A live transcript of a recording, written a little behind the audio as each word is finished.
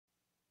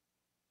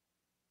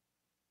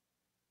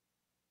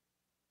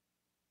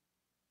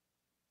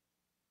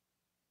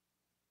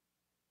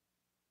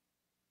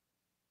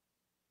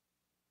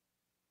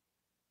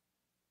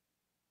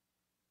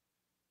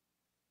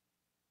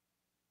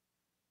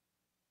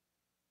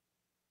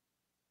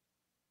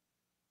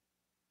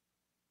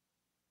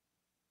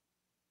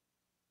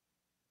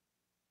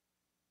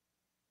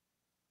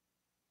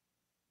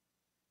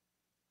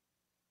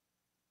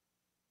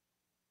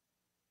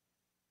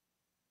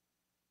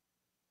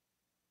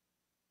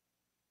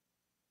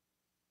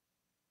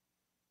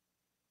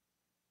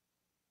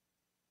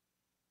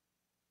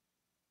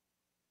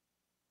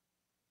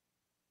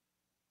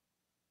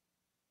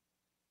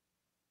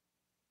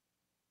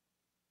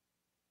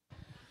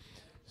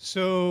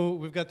So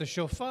we've got the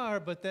shofar,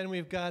 but then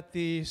we've got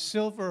the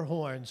silver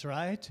horns,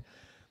 right?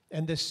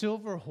 And the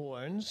silver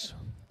horns,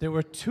 there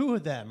were two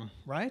of them,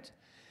 right?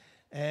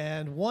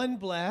 And one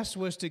blast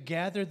was to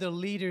gather the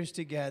leaders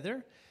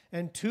together,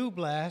 and two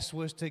blasts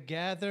was to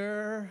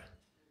gather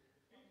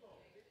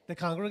the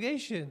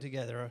congregation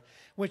together,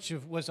 which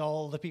was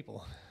all the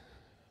people,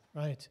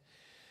 right?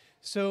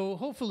 So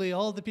hopefully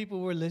all the people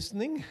were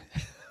listening,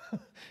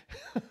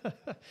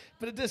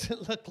 but it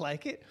doesn't look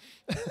like it.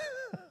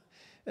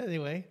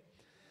 Anyway,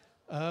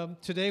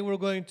 today we're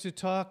going to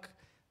talk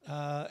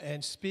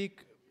and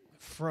speak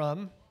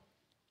from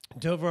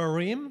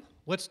Devarim.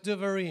 What's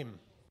Devarim?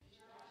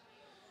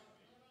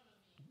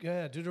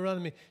 Yeah,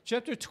 Deuteronomy.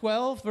 Chapter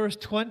 12, verse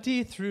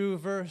 20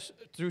 through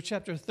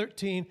chapter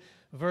 13,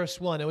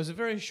 verse 1. It was a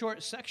very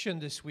short section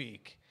this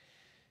week.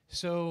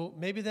 So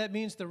maybe that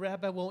means the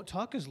rabbi won't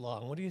talk as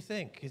long. What do you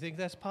think? You think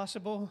that's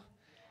possible?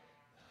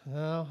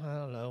 No, I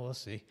don't know. We'll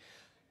see.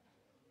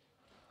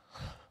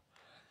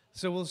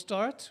 So we'll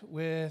start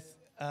with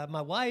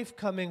my wife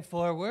coming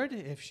forward,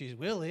 if she's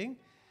willing,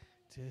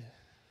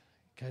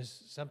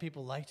 because some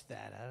people liked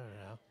that. I don't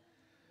know.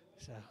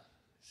 So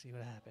see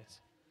what happens.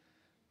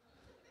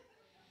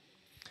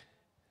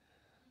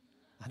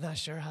 I'm not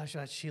sure how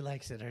much she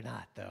likes it or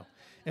not, though.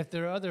 If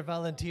there are other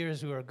volunteers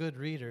who are good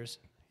readers,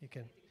 you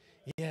can,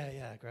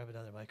 grab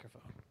another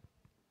microphone.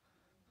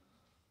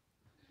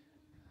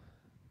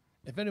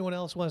 If anyone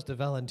else wants to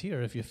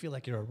volunteer, if you feel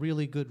like you're a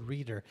really good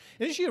reader.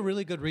 Isn't she a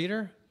really good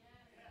reader?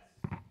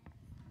 Yes.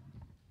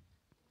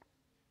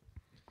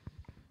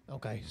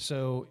 Okay,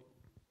 so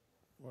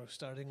we're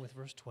starting with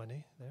verse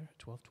 20 there,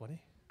 12:20.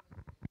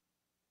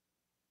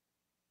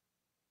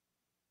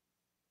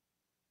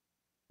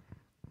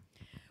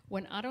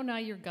 When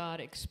Adonai your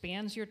God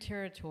expands your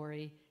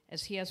territory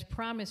as he has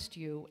promised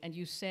you, and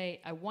you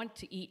say, I want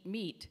to eat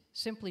meat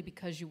simply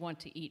because you want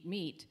to eat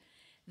meat,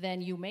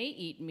 then you may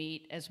eat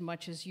meat as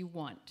much as you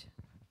want.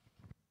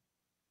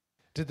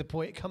 Did the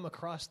point come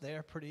across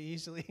there pretty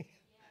easily?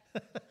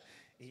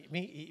 Eat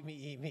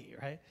meat,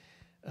 right?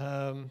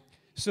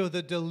 So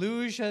the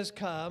deluge has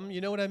come.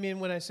 You know what I mean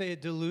when I say a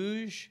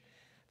deluge?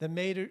 The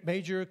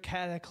major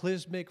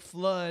cataclysmic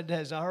flood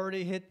has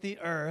already hit the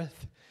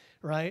earth,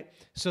 right?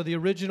 So the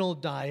original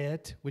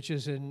diet, which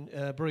is in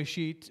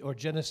Bereshit or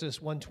Genesis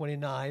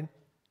 1:29,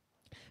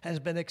 has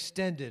been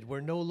extended.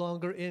 We're no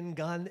longer in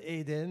Gan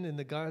Eden, in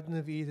the Garden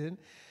of Eden.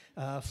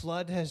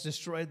 Flood has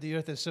destroyed the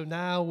earth, and so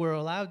now we're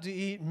allowed to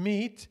eat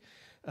meat.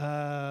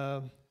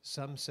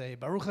 Some say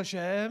Baruch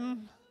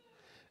Hashem,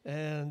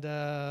 and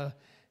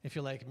if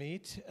you like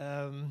meat.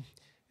 And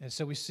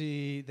so we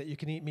see that you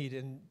can eat meat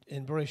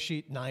in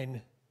Bereshit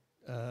 9,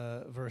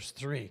 verse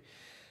 3.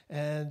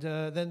 And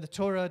then the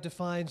Torah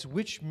defines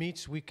which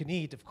meats we can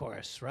eat, of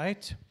course,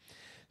 right?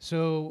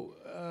 So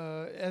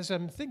as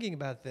I'm thinking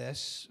about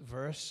this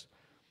verse,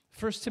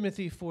 1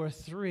 Timothy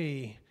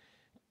 4:3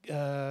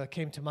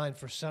 came to mind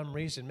for some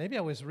reason. Maybe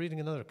I was reading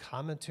another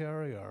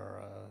commentary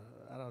or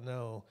I don't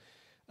know.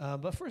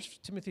 But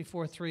 1 Timothy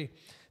 4:3,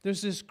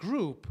 there's this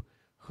group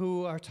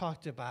who are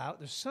talked about.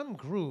 There's some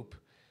group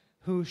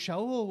who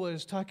Shaul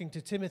was talking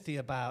to Timothy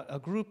about, a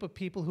group of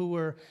people who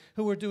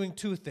were doing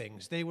two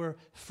things. They were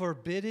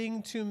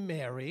forbidding to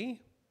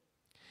marry,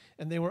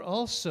 and they were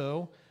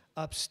also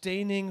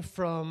abstaining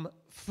from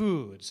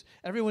foods.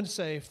 Everyone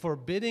say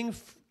forbidding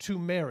to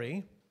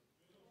marry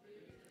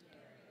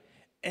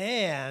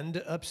and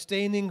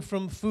abstaining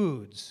from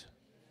foods.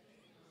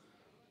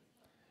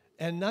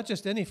 And not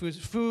just any foods,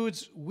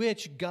 foods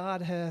which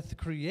God hath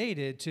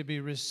created to be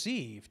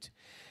received.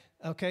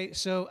 Okay,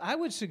 so I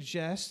would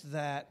suggest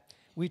that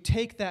we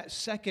take that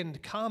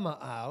second comma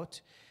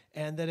out,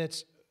 and that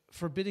it's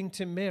forbidding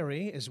to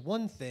marry is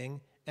one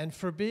thing, and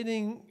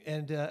forbidding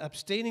and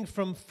abstaining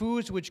from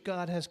foods which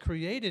God has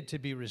created to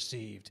be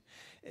received,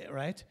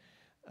 right?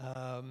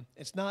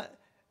 It's not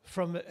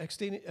from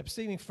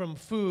abstaining from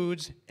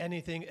foods,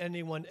 anything,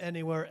 anyone,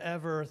 anywhere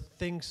ever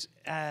thinks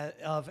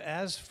of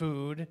as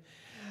food,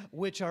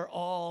 which are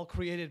all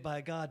created by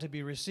God to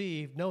be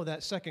received. No,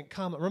 that second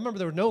comma. Remember,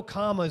 there were no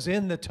commas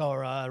in the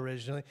Torah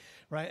originally,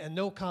 right? And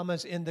no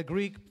commas in the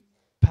Greek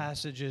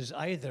passages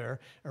either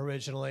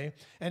originally.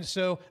 And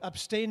so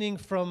abstaining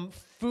from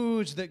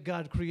foods that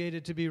God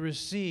created to be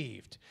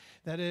received.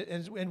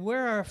 And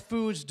where are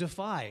foods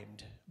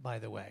defined, by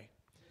the way?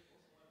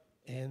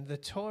 In the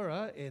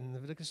Torah, in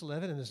Leviticus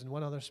 11, and there's in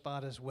one other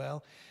spot as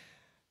well.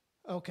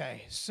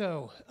 Okay,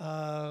 so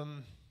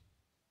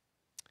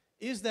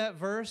is that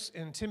verse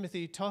in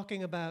Timothy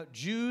talking about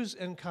Jews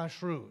and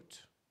kashrut?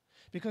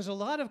 Because a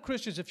lot of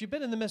Christians, if you've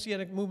been in the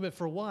Messianic movement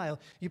for a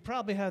while, you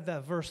probably had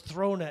that verse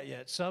thrown at you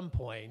at some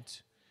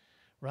point,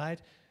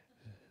 right?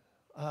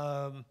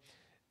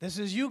 This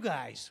is you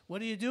guys.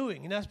 What are you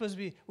doing? You're not supposed to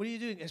be, what are you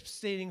doing?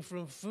 Abstaining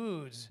from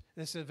foods.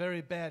 This is a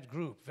very bad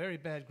group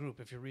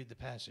if you read the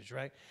passage,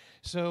 right?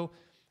 So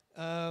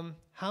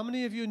how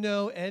many of you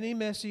know any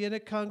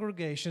Messianic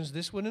congregations,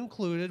 this one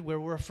included, where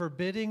we're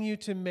forbidding you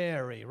to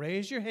marry?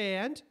 Raise your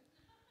hand.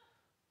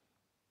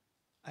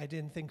 I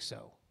didn't think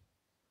so.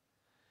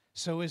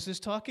 So is this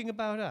talking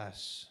about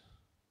us?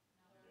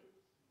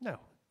 No.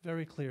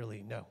 Very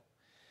clearly, no.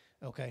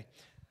 Okay.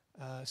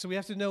 So we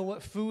have to know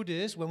what food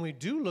is when we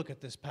do look at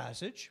this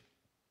passage,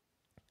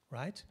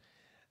 right?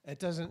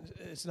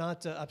 It's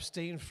not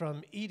abstain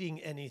from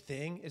eating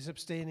anything. It's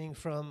abstaining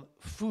from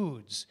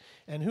foods.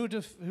 And who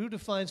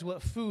defines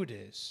what food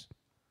is?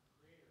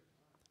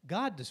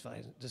 God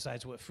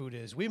decides what food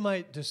is. We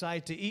might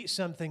decide to eat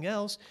something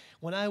else.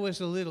 When I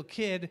was a little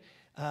kid,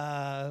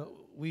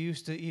 we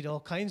used to eat all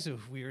kinds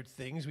of weird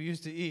things. We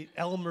used to eat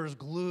Elmer's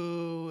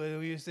glue,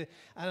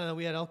 and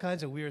we had all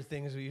kinds of weird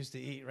things we used to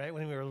eat, right,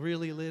 when we were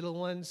really little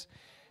ones.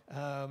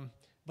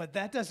 But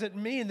that doesn't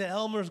mean that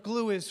Elmer's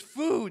glue is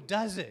food,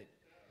 does it?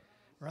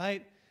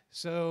 Right?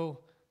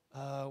 So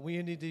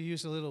we need to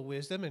use a little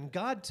wisdom, and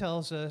God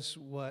tells us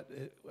what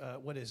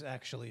is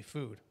actually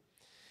food.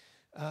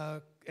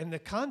 And the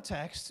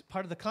context,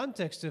 part of the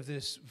context of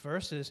this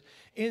verse is,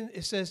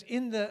 it says,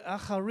 in the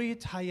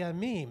Acharit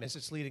Hayamim, as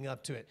it's leading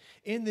up to it.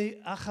 In the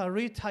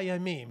Acharit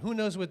Hayamim. Who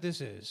knows what this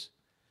is?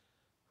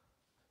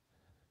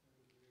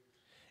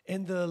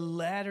 In the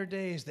latter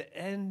days, the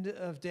end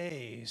of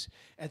days,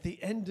 at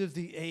the end of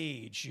the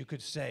age, you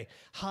could say,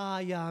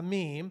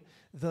 Hayamim,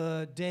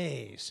 the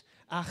days.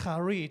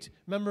 Acharit,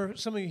 remember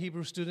some of you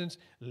Hebrew students,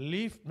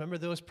 remember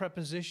those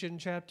preposition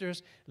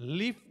chapters?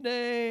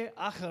 Lifnei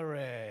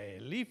achare,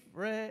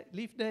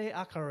 lifnei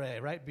achare,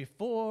 right?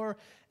 Before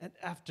and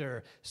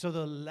after. So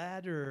the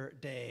latter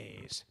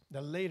days,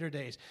 the later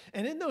days.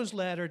 And in those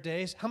latter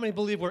days, how many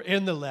believe we're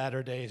in the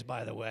latter days,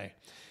 by the way?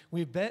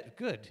 We bet,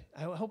 good.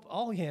 I hope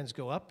all hands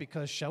go up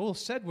because Shaul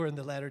said we're in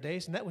the latter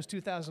days, and that was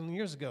 2,000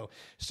 years ago.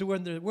 So we're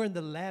in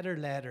the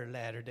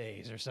latter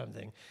days or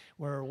something.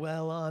 We're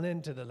well on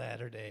into the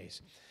latter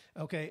days.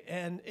 Okay,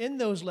 and in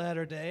those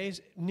latter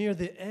days, near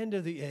the end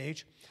of the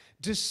age,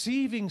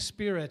 deceiving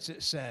spirits,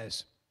 it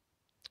says,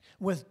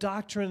 with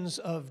doctrines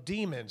of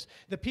demons.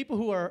 The people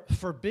who are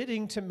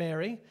forbidding to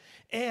marry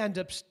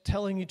and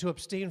telling you to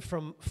abstain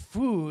from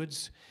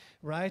foods,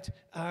 right,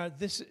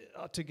 this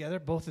together,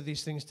 both of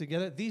these things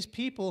together. These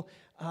people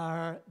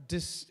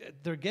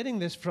they're getting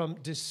this from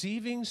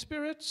deceiving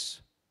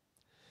spirits,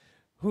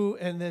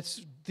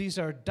 these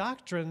are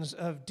doctrines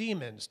of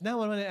demons.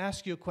 Now I'm going to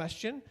ask you a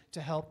question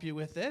to help you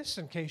with this,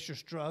 in case you're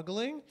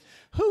struggling.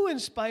 Who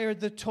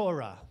inspired the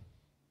Torah?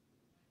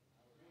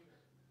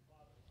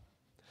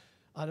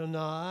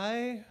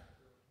 Adonai.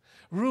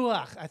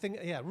 Ruach, I think,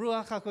 yeah,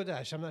 Ruach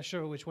HaKodesh. I'm not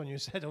sure which one you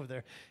said over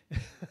there.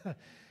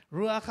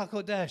 Ruach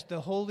HaKodesh,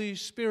 the Holy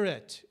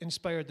Spirit,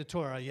 inspired the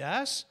Torah,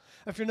 yes?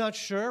 If you're not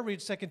sure,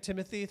 read 2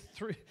 Timothy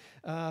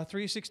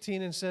 3,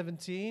 16 and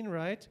 17,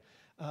 right?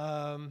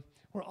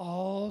 Where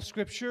all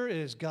Scripture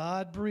is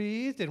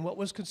God-breathed, and what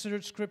was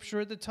considered Scripture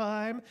at the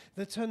time?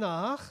 The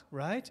Tanakh,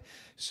 right?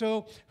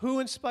 So who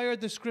inspired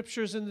the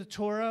Scriptures in the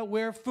Torah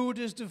where food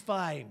is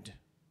defined?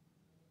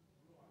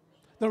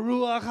 The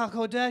Ruach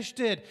HaKodesh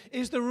did.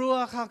 Is the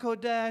Ruach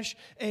HaKodesh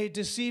a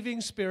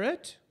deceiving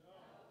spirit?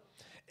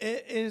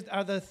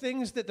 Are the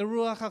things that the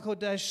Ruach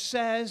HaKodesh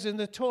says in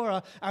the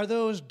Torah, are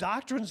those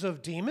doctrines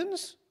of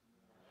demons?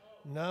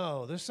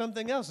 No, there's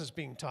something else that's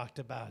being talked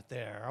about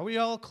there. Are we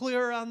all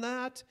clear on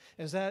that?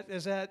 Is there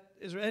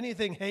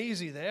anything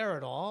hazy there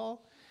at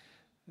all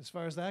as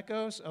far as that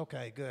goes?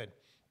 Okay, good.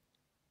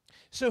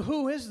 So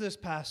who is this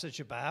passage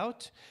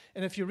about?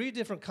 And if you read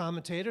different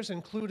commentators,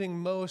 including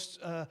most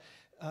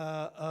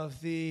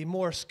of the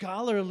more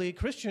scholarly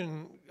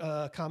Christian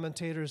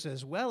commentators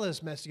as well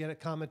as Messianic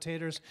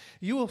commentators,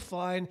 you will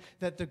find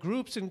that the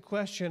groups in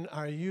question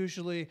are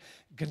usually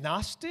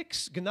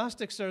Gnostics.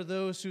 Gnostics are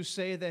those who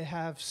say they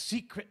have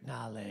secret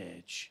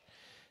knowledge.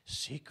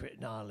 Secret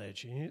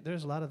knowledge.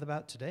 There's a lot of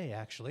that today,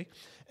 actually.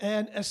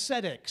 And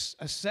ascetics.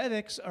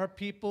 Ascetics are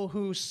people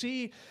who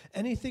see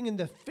anything in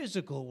the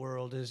physical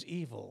world as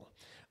evil.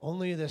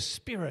 Only the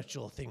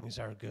spiritual things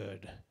are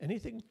good.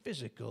 Anything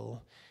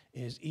physical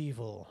is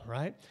evil,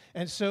 right?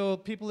 And so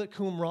people at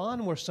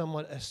Qumran were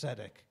somewhat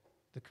ascetic,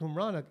 the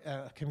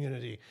Qumran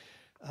community.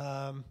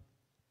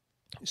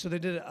 So they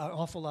did an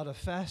awful lot of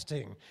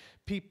fasting.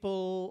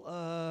 People,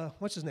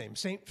 what's his name?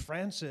 St.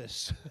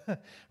 Francis,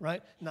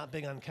 right? Not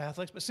big on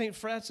Catholics, but St.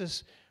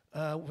 Francis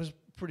was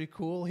pretty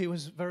cool. He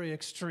was very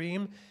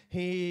extreme.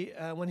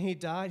 When he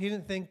died, he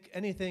didn't think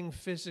anything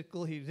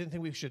physical. He didn't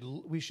think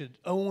we should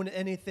own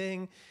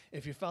anything.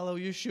 If you follow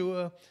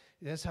Yeshua,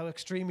 that's how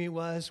extreme he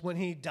was. When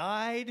he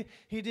died,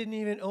 he didn't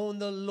even own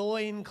the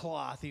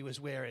loincloth he was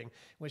wearing,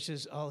 which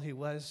is all he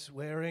was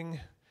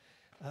wearing,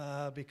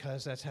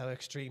 because that's how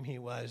extreme he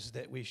was,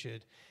 that we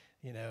should,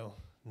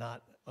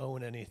 not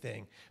own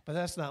anything. But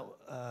that's not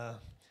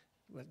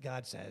what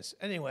God says.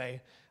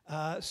 Anyway,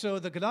 so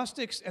the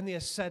Gnostics and the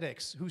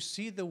ascetics who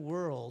see the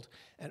world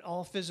and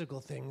all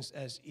physical things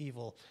as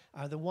evil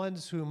are the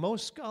ones who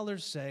most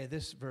scholars say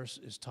this verse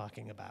is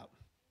talking about.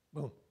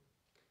 Boom.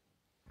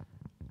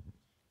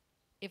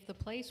 If the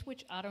place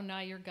which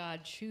Adonai your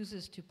God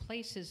chooses to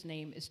place his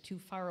name is too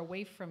far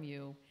away from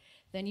you,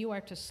 then you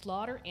are to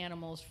slaughter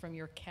animals from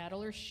your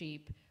cattle or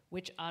sheep,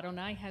 which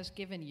Adonai has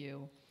given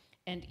you,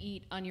 and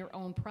eat on your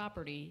own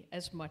property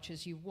as much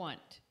as you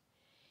want.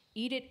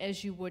 Eat it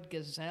as you would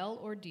gazelle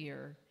or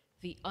deer,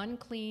 The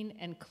unclean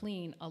and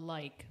clean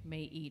alike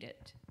may eat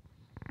it.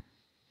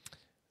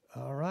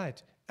 All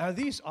right. Are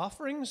these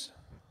offerings?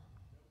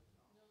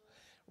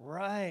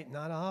 Right,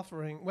 not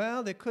offering.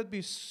 Well, they could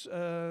be,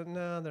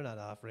 no, they're not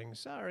offerings.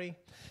 Sorry.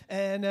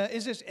 And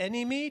is this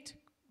any meat?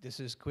 This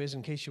is quiz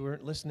in case you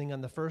weren't listening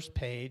on the first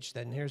page.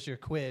 Then here's your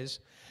quiz.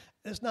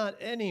 It's not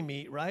any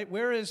meat, right?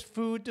 Where is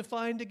food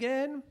defined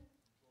again?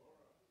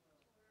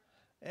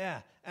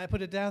 Yeah, I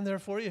put it down there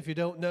for you if you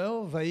don't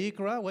know.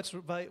 Vayikra,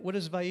 what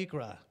is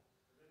Vayikra?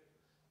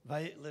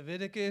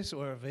 Leviticus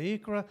or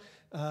Vayikra.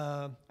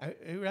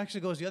 It actually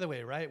goes the other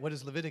way, right? What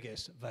is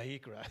Leviticus?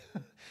 Vayikra.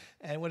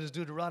 And what is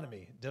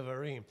Deuteronomy?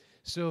 Devarim.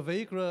 So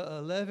Vayikra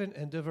 11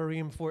 and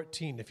Devarim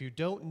 14. If you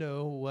don't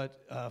know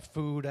what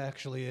food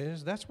actually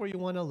is, that's where you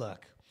want to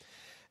look.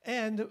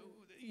 And,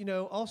 you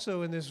know,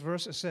 also in this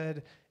verse it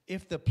said,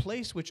 if the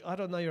place which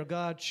Adonai your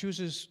God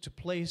chooses to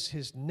place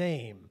his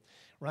name,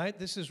 right?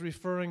 This is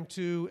referring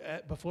to,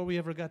 before we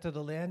ever got to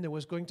the land, there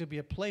was going to be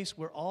a place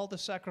where all the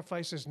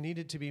sacrifices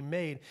needed to be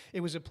made.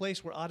 It was a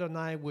place where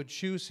Adonai would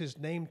choose his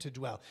name to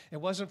dwell. It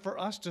wasn't for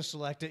us to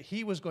select it.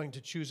 He was going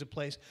to choose a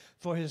place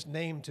for his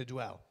name to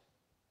dwell.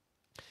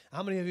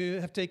 How many of you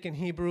have taken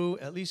Hebrew,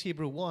 at least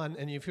Hebrew 1,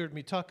 and you've heard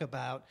me talk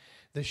about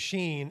the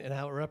sheen and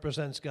how it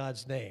represents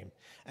God's name?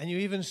 And you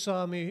even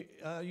saw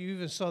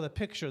the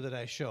picture that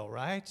I show,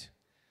 right?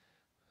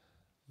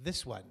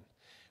 This one,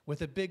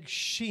 with a big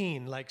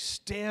sheen, like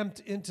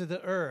stamped into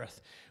the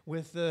earth,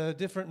 with the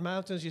different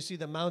mountains. You see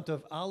the Mount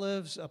of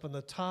Olives up on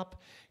the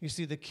top. You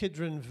see the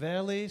Kidron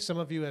Valley. Some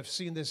of you have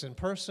seen this in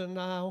person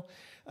now.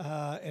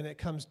 And it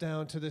comes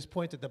down to this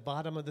point at the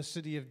bottom of the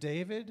city of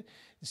David.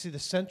 You see the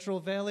Central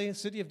Valley. The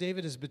city of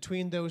David is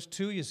between those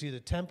two. You see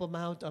the Temple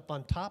Mount up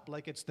on top,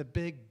 like it's the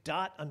big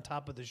dot on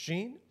top of the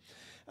sheen.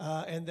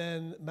 And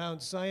then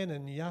Mount Zion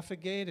and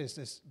Yaphagate is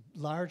this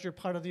larger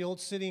part of the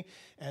old city.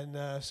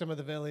 And some of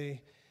the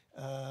valley,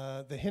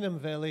 the Hinnom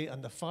Valley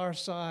on the far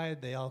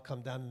side, they all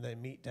come down and they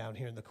meet down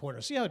here in the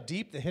corner. See how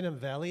deep the Hinnom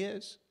Valley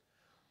is?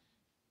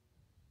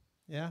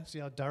 Yeah, see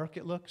how dark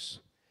it looks?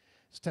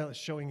 It's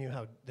showing you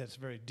how that's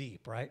very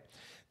deep, right?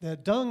 The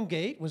Dung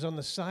Gate was on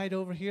the side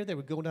over here. They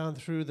would go down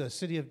through the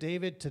city of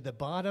David to the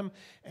bottom,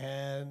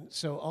 and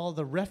so all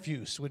the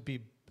refuse would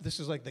be, this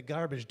is like the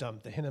garbage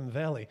dump, the Hinnom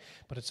Valley,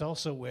 but it's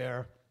also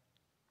where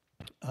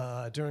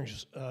during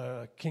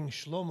King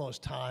Shlomo's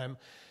time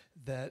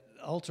that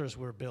altars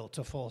were built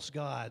to false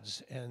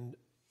gods, and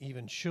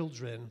even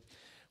children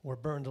were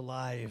burned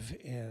alive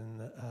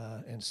in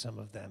some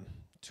of them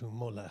to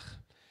Molech,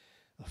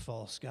 a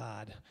false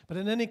god. But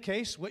in any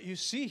case, what you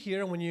see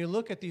here, when you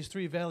look at these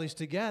three valleys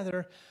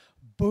together,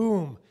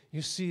 boom,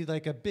 you see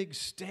like a big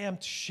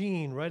stamped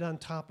sheen right on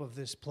top of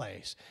this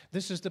place.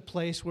 This is the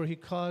place where he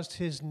caused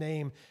his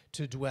name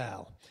to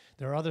dwell.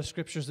 There are other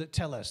scriptures that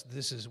tell us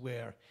this is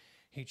where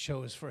he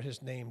chose for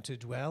his name to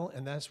dwell,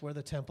 and that's where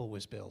the temple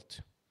was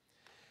built.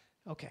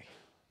 Okay.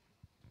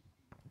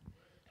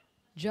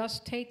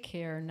 Just take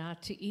care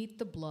not to eat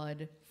the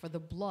blood, for the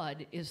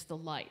blood is the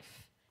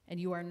life, and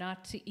you are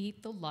not to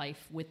eat the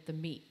life with the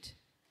meat.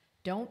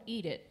 Don't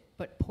eat it,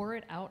 but pour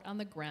it out on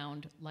the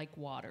ground like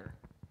water.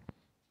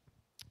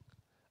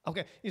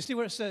 Okay, you see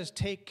where it says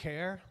take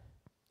care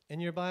in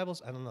your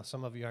Bibles? I don't know,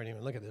 some of you aren't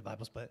even looking at the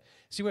Bibles, but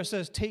see where it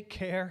says take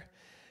care?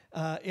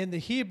 In the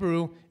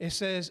Hebrew, it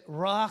says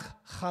Rak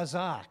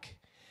Chazak.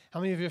 How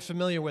many of you are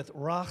familiar with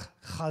Rak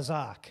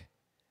Chazak?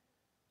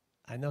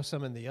 I know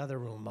some in the other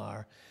room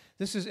are.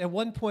 This is, at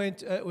one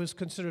point, it was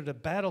considered a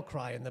battle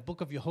cry in the book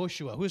of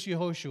Yehoshua. Who's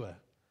Yehoshua?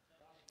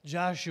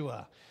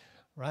 Joshua,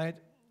 right?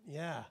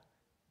 Yeah.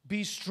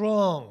 Be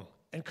strong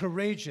and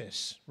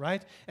courageous,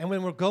 right? And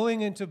when we're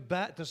going into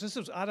battle, this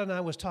is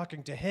Adonai was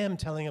talking to him,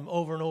 telling him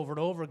over and over and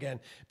over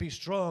again, be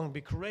strong, be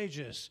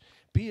courageous,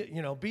 be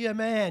a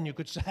man, you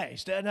could say.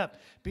 Stand up,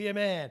 be a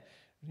man.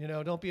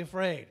 Don't be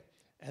afraid.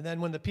 And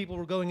then when the people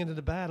were going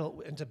into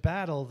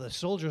battle, the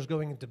soldiers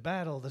going into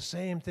battle, the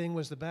same thing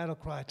was the battle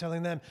cry,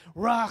 telling them,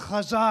 Rak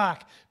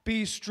Chazak,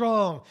 be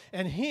strong.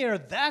 And here,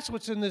 that's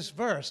what's in this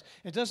verse.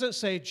 It doesn't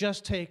say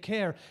just take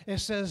care. It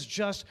says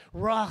just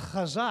Rak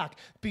Chazak,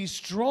 be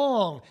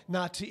strong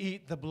not to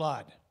eat the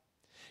blood.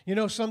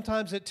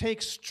 Sometimes it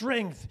takes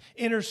strength,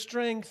 inner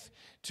strength,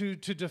 to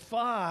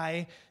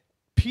defy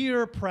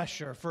peer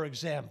pressure, for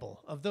example,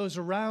 of those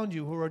around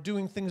you who are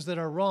doing things that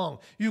are wrong.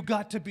 You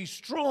got to be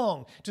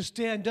strong to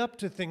stand up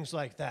to things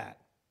like that.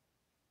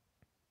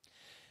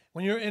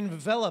 When you're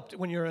enveloped,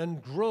 when you're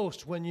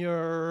engrossed, when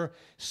you're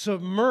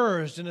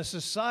submerged in a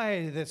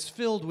society that's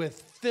filled with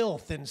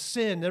filth and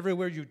sin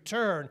everywhere you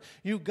turn,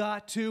 you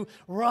got to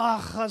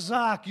Rak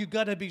Chazak, you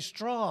got to be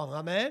strong.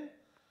 Amen?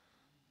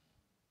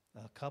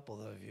 A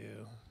couple of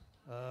you.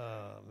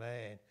 Oh,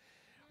 man.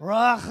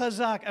 Rak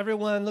Chazak.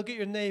 Everyone, look at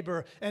your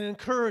neighbor and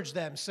encourage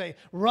them. Say,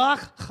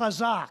 Rak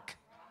Chazak.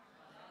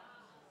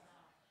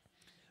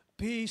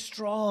 Be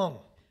strong.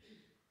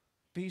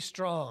 Be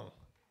strong.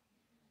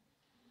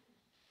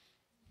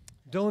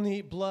 Don't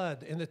eat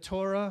blood. In the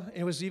Torah,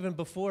 it was even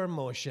before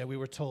Moshe, we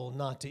were told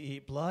not to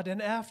eat blood.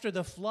 And after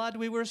the flood,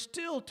 we were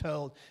still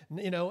told,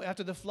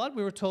 after the flood,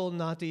 we were told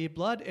not to eat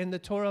blood. In the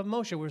Torah of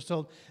Moshe, we were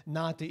told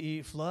not to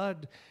eat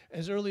blood.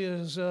 As early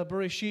as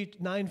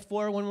Bereshit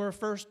 9:4, when we were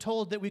first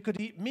told that we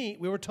could eat meat,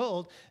 we were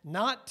told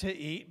not to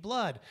eat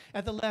blood.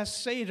 At the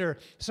last Seder,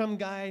 some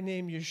guy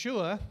named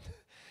Yeshua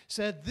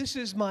said, "This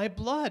is my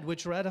blood,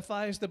 which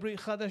ratifies the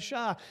Brit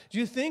Chadashah." Do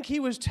you think he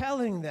was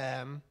telling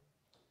them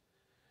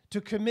to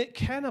commit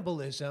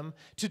cannibalism,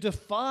 to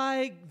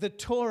defy the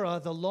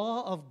Torah, the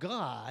law of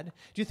God?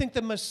 Do you think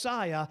the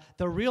Messiah,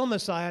 the real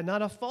Messiah,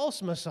 not a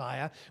false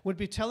Messiah, would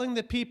be telling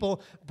the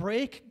people,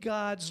 break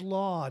God's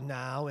law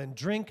now and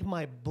drink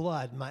my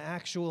blood, my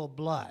actual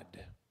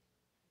blood?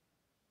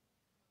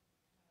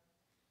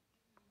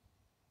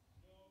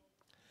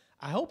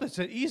 I hope it's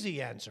an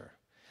easy answer.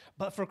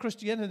 But for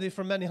Christianity,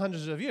 for many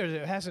hundreds of years,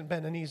 it hasn't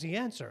been an easy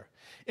answer.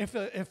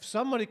 If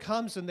somebody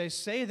comes and they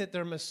say that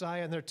they're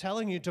Messiah and they're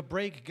telling you to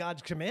break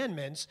God's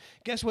commandments,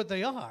 guess what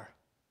they are?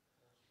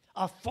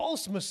 A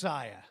false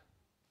Messiah.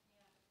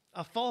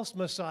 A false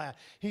Messiah.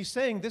 He's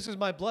saying, this is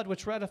my blood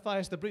which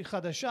ratifies the Brit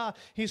Chadashah.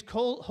 He's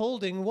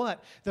holding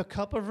what? The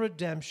cup of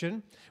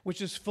redemption,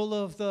 which is full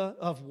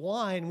of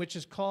wine, which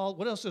is called,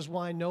 what else is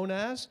wine known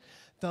as?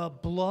 The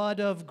blood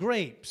of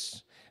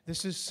grapes.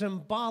 This is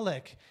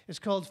symbolic. It's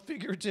called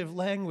figurative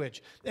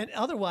language. And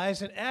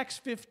otherwise, in Acts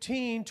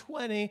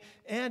 15:20,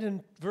 and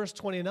in verse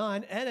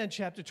 29, and in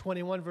chapter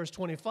 21, verse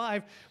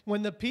 25,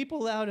 when the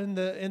people out in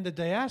the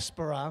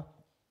diaspora,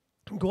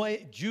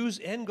 Jews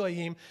and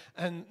Goyim,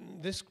 and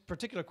this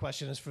particular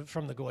question is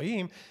from the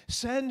Goyim,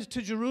 send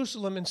to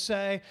Jerusalem and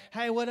say,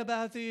 hey, what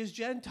about these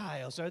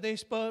Gentiles? What are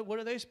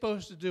they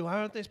supposed to do?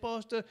 Aren't they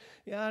supposed to,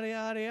 yada,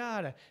 yada,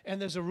 yada? And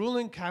there's a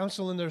ruling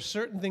council, and there's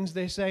certain things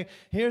they say,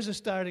 here's a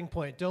starting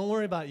point. Don't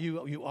worry about it.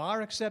 You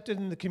are accepted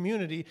in the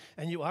community,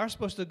 and you are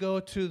supposed to go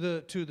to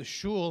the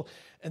shul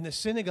and the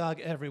synagogue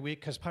every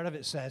week, because part of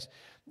it says,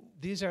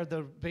 these are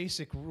the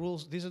basic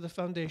rules. These are the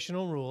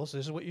foundational rules.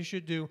 This is what you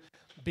should do,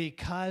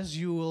 because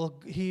you will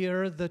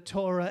hear the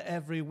Torah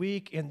every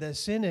week in the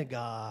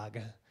synagogue,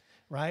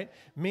 right?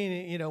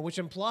 Meaning, which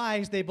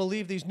implies they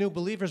believe these new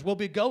believers will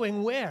be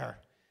going where?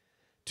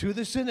 To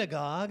the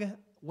synagogue.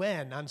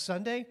 When? On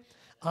Sunday?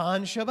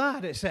 On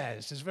Shabbat, it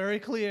says. It's very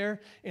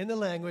clear in the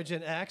language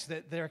in Acts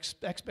that their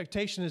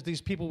expectation is these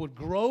people would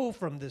grow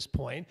from this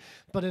point.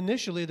 But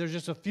initially, there's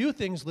just a few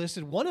things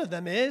listed. One of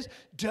them is,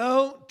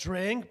 don't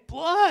drink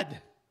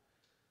blood.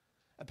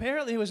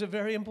 Apparently, it was a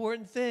very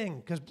important thing,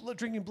 because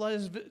drinking blood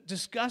is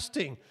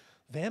disgusting.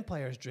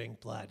 Vampires drink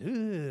blood.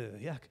 Ooh,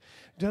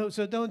 yuck.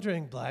 So don't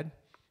drink blood.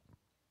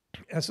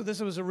 And so this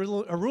was a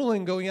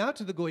ruling going out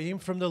to the Goyim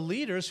from the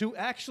leaders who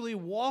actually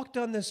walked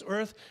on this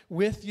earth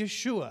with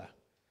Yeshua.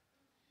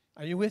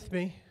 Are you with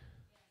me?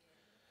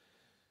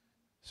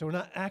 So we're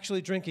not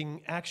actually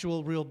drinking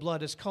actual real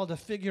blood. It's called a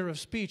figure of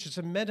speech. It's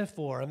a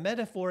metaphor. A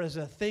metaphor is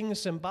a thing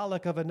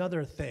symbolic of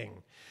another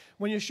thing.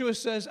 When Yeshua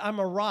says, I'm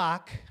a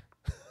rock,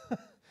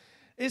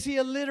 is he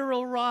a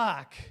literal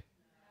rock?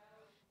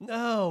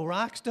 No,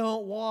 rocks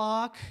don't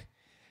walk,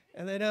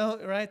 and they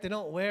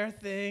don't wear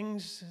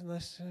things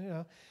unless,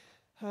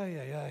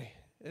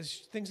 It's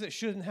things that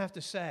shouldn't have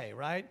to say,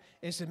 right?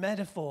 It's a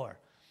metaphor.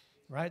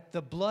 Right?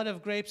 The blood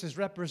of grapes is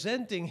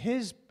representing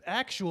his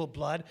actual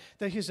blood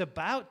that he's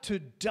about to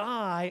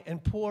die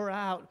and pour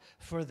out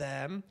for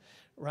them,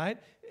 right?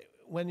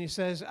 When he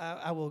says,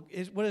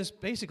 what is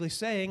basically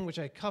saying, which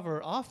I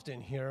cover often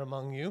here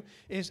among you,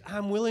 is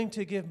I'm willing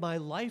to give my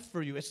life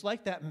for you. It's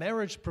like that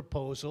marriage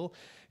proposal,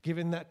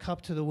 giving that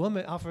cup to the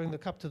woman, offering the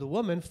cup to the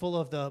woman full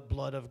of the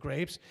blood of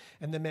grapes,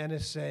 and the man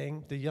is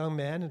saying, the young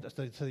man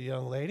to the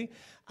young lady,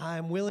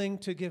 I'm willing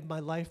to give my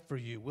life for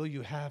you. Will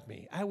you have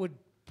me? I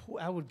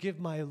would give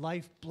my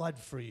life blood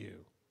for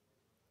you.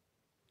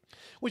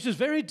 Which is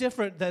very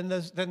different than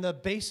the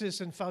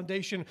basis and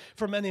foundation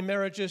for many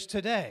marriages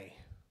today,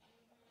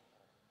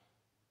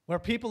 where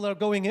people are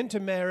going into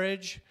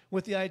marriage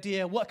with the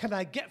idea, what can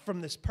I get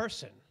from this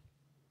person?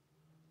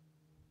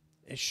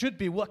 It should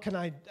be,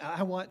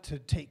 I want to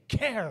take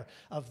care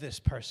of this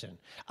person.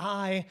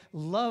 I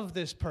love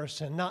this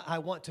person, not I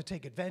want to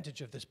take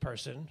advantage of this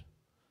person.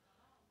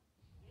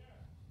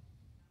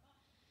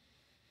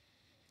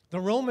 The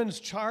Romans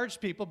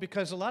charged people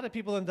because a lot of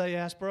people in the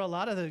diaspora, a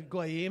lot of the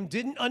Goyim,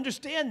 didn't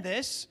understand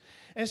this.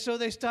 And so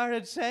they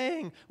started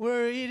saying,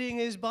 we're eating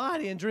his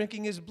body and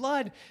drinking his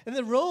blood. And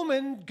the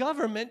Roman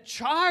government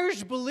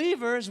charged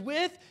believers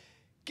with,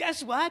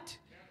 guess what?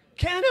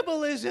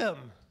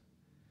 Cannibalism.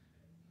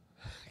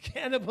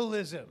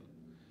 Cannibalism.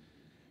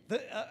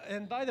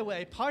 And by the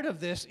way, part of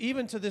this,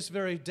 even to this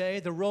very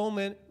day,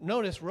 Romans,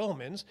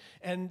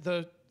 and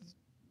the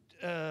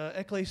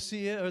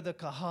ecclesia, or the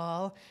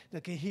kahal, the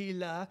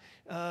kehila,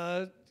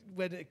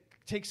 when it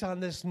takes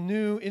on this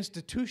new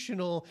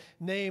institutional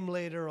name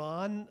later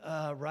on,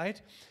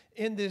 right?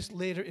 In this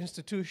later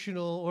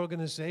institutional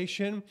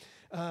organization,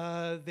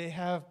 they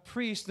have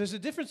priests. There's a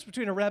difference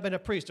between a rabbi and a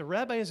priest. A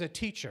rabbi is a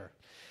teacher.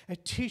 I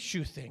teach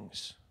you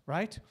things,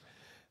 right?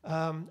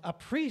 A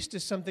priest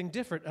is something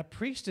different. A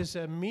priest is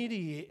a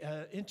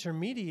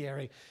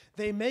intermediary.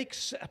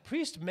 A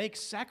priest makes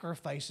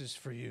sacrifices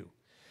for you.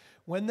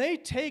 When they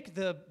take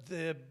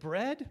the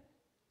bread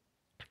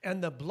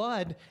and the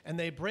blood and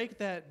they break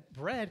that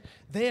bread,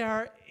 they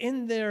are,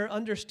 in their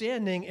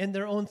understanding, in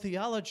their own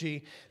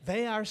theology,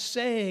 they are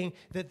saying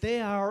that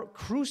they are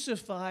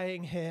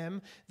crucifying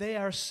him, they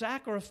are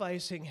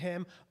sacrificing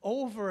him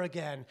over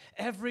again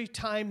every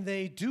time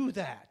they do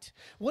that.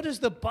 What does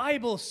the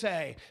Bible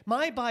say?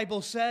 My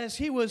Bible says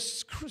he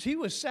was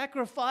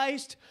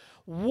sacrificed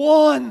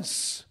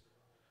once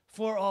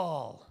for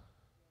all.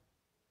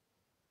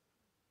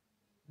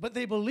 But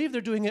they believe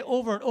they're doing it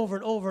over and over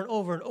and over and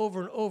over and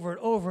over and over and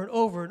over and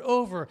over and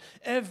over,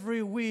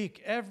 every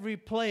week, every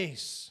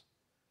place.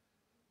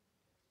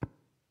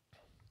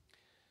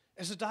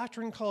 It's a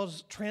doctrine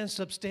called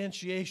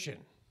transubstantiation,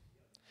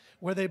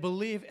 where they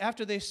believe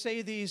after they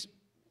say these,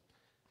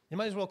 you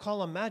might as well call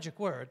them magic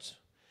words.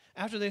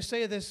 After they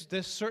say these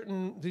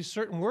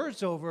certain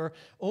words over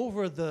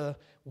the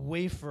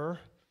wafer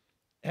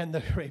and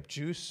the grape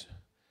juice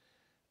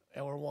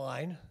or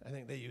wine, I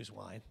think they use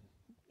wine.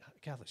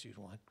 Catholics use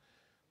wine.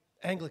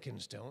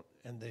 Anglicans don't,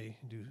 and they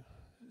do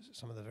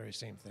some of the very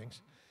same things.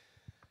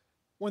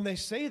 When they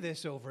say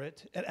this over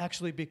it, it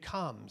actually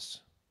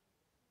becomes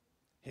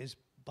his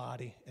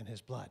body and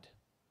his blood.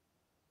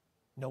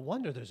 No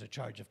wonder there's a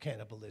charge of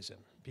cannibalism.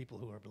 People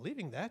who are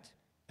believing that,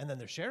 and then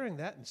they're sharing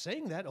that and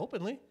saying that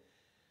openly.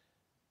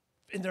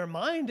 In their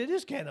mind, it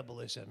is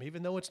cannibalism,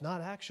 even though it's not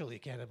actually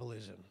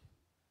cannibalism.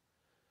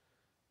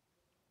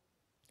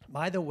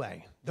 By the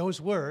way,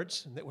 those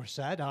words that were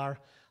said are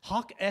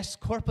hoc est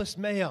corpus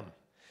meum.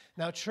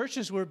 Now,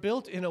 churches were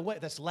built in a way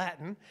that's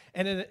Latin,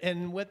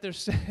 and what they're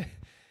saying,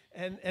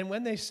 and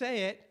when they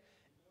say it,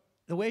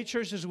 the way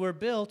churches were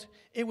built,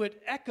 it would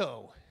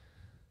echo.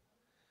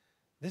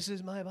 This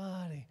is my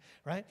body,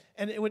 right?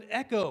 And it would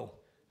echo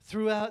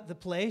throughout the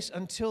place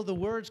until the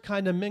words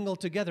kind of mingle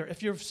together.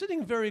 If you're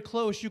sitting very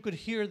close, you could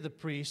hear the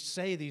priest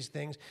say these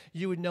things.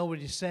 You would know what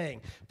he's saying.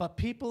 But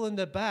people in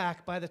the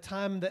back, by the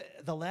time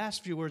the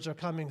last few words are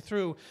coming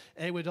through,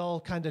 it would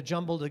all kind of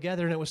jumble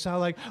together, and it would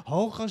sound like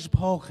Hocus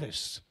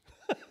Pocus.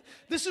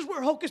 This is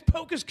where Hocus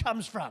Pocus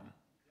comes from.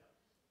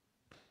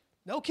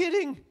 No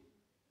kidding.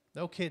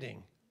 No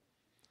kidding.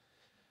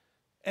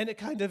 And it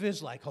kind of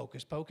is like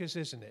Hocus Pocus,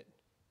 isn't it?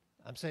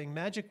 I'm saying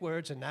magic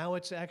words, and now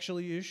it's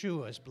actually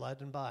Yeshua's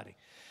blood and body.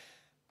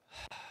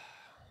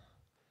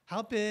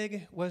 How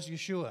big was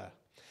Yeshua?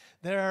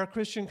 There are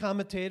Christian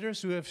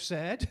commentators who have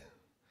said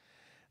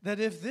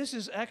that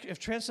if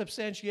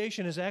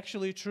transubstantiation is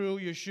actually true,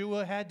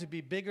 Yeshua had to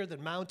be bigger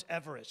than Mount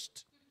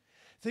Everest.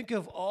 Think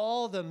of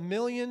all the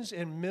millions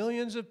and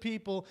millions of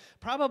people,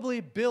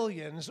 probably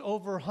billions,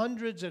 over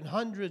hundreds and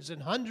hundreds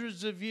and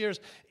hundreds of years,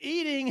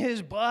 eating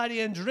his body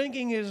and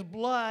drinking his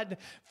blood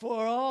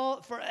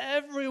for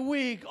every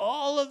week,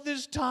 all of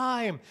this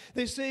time.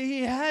 They say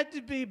he had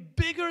to be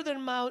bigger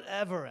than Mount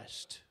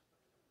Everest.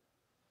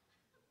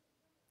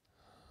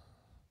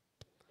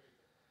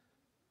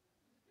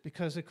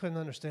 Because they couldn't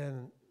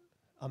understand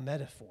a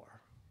metaphor.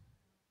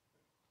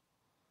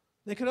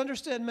 They could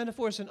understand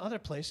metaphors in other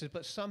places,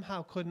 but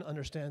somehow couldn't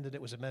understand that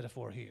it was a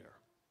metaphor here.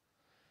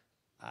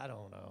 I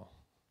don't know.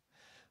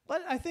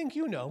 But I think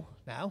you know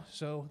now,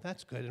 so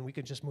that's good, and we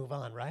can just move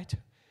on, right?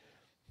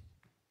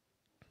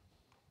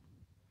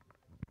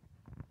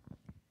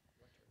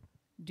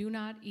 Do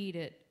not eat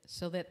it,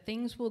 so that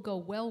things will go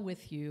well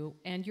with you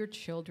and your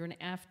children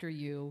after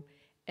you,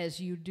 as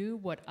you do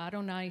what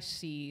Adonai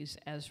sees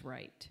as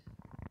right.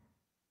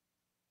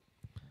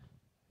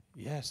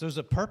 Yes, there's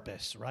a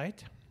purpose,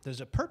 right? There's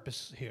a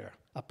purpose here,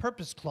 a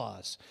purpose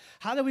clause.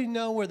 How do we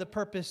know where the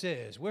purpose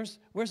is? Where's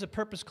the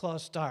purpose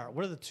clause start?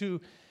 What are the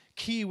two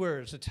key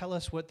words to tell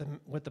us what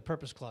the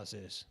purpose clause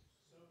is?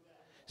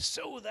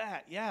 So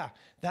that, yeah,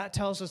 that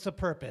tells us the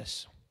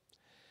purpose.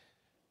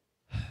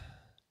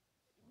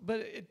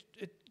 But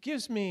it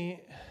gives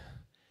me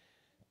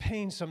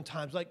pain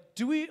sometimes. Like,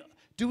 do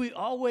we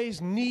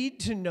always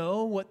need to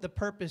know what the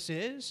purpose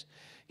is?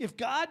 If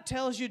God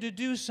tells you to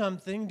do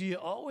something, do you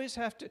always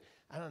have to?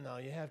 I don't know,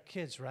 you have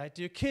kids, right?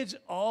 Do your kids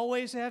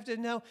always have to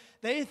know?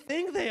 They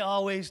think they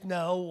always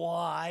know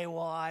why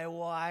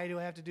do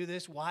I have to do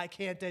this? Why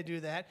can't I do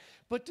that?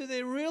 But do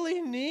they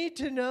really need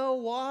to know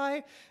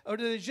why? Or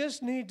do they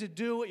just need to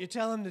do what you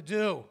tell them to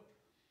do?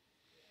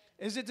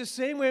 Is it the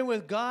same way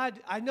with God?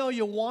 I know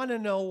you want to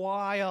know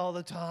why all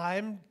the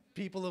time,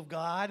 people of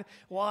God.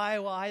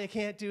 Why you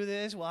can't do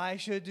this? Why I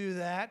should do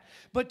that?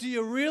 But do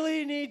you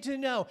really need to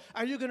know?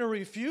 Are you going to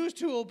refuse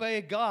to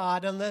obey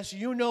God unless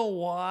you know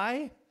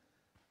why?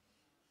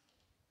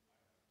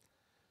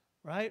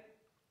 Right?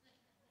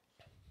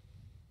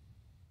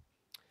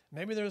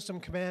 Maybe there are some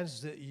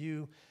commands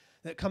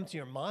that come to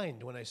your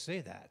mind when I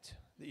say that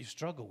you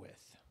struggle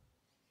with.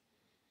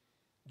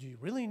 Do you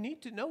really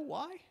need to know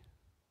why?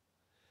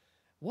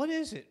 What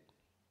is it?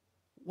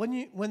 When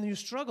you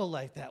struggle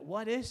like that,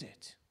 what is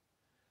it?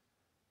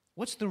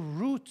 What's the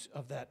root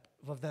of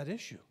that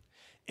issue?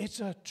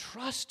 It's a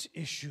trust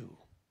issue.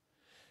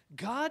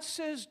 God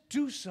says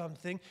do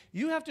something,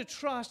 you have to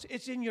trust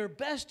it's in your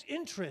best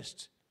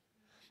interest.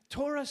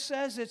 Torah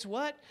says it's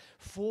what?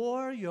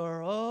 For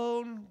your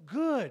own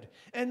good.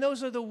 And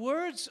those are the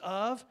words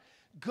of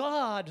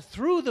God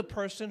through the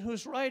person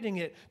who's writing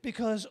it,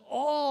 because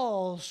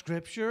all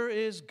Scripture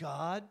is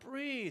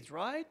God-breathed,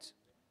 right?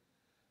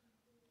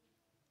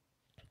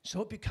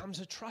 So it becomes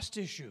a trust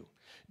issue.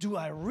 Do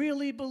I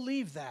really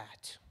believe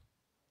that?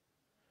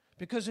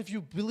 Because if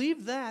you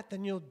believe that,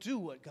 then you'll do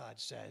what God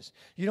says.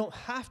 You don't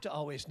have to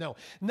always know.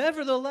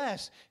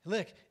 Nevertheless,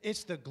 look,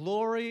 it's the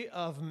glory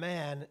of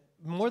man.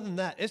 More than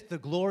that, it's the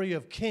glory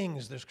of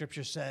kings, the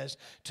Scripture says,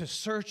 to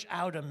search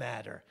out a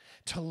matter,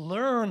 to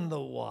learn the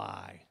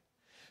why.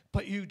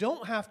 But you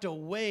don't have to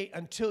wait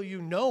until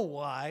you know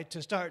why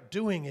to start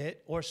doing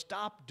it or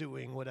stop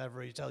doing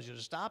whatever he tells you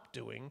to stop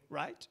doing,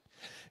 right?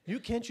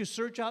 Can't you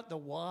search out the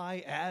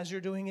why as you're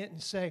doing it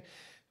and say,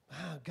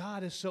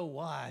 God is so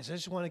wise. I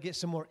just want to get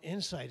some more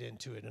insight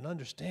into it and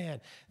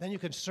understand. Then you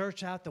can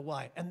search out the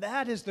why. And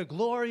that is the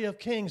glory of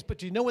kings. But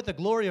do you know what the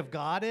glory of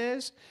God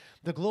is?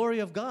 The glory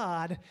of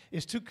God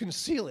is to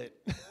conceal it.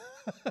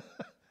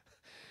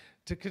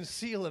 To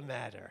conceal a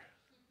matter.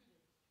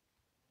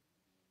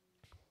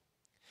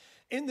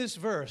 In this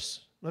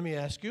verse, let me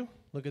ask you,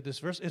 look at this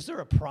verse. Is there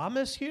a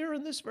promise here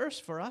in this verse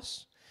for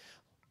us?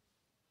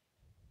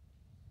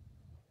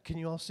 Can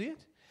you all see it?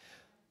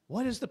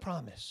 What is the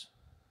promise?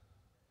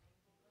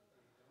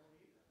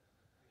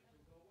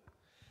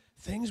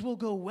 Things will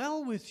go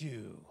well with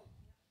you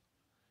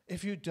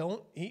if you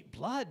don't eat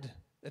blood.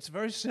 It's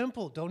very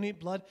simple. Don't eat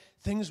blood.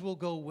 Things will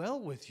go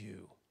well with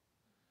you.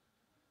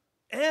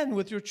 And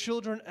with your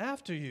children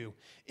after you.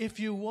 If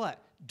you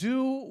what?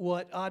 Do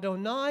what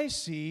Adonai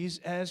sees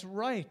as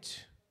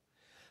right.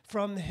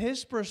 From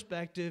his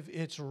perspective,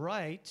 it's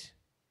right.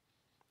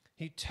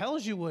 He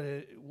tells you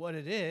what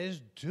it is.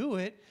 Do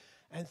it,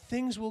 and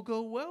things will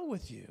go well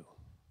with you.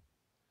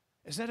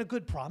 Is that a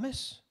good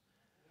promise?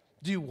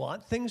 Do you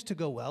want things to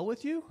go well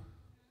with you?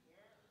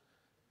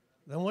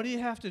 Then what do you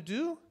have to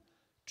do?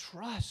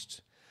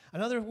 Trust.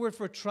 Another word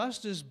for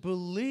trust is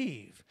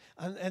believe.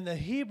 And the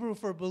Hebrew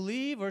for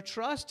believe or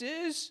trust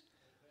is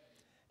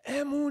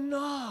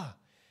emunah.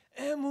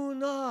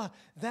 Emunah.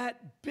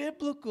 That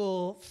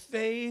biblical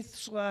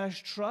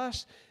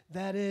faith/trust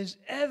that is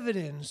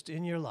evidenced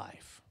in your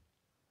life.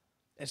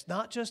 It's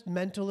not just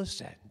mental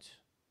assent.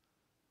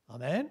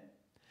 Amen?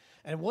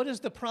 And what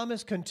is the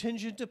promise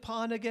contingent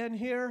upon again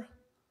here?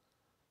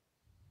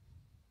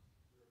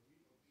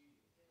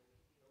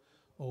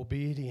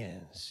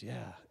 Obedience,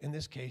 yeah. In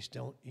this case,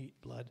 don't eat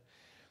blood,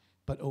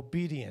 but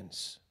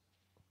obedience.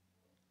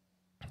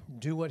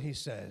 Do what he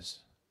says,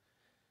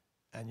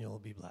 and you'll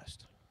be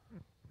blessed.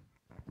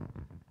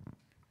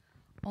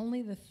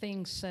 Only the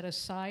things set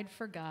aside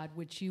for God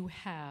which you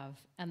have,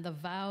 and the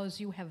vows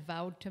you have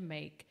vowed to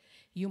make,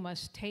 you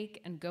must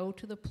take and go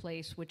to the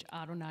place which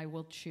Adonai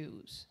will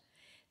choose.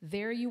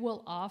 There you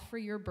will offer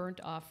your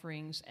burnt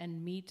offerings and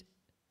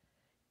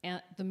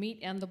the meat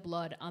and the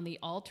blood on the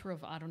altar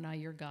of Adonai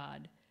your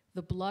God.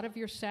 The blood of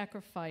your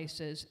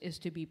sacrifices is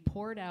to be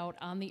poured out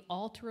on the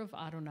altar of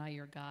Adonai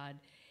your God,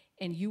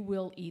 and you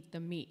will eat the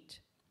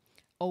meat.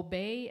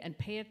 Obey and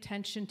pay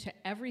attention to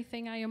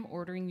everything I am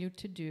ordering you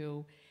to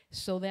do,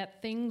 so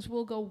that things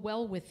will go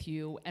well with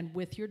you and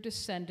with your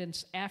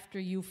descendants after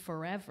you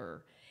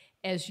forever,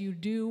 as you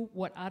do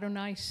what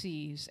Adonai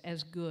sees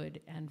as good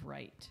and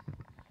right.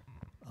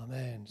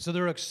 Amen. So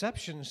there are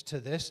exceptions to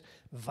this.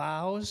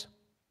 Vows,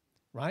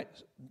 right?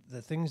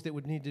 The things that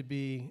would need to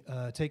be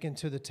taken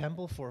to the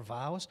temple for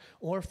vows,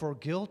 or for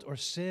guilt or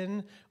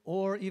sin,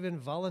 or even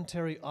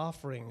voluntary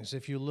offerings.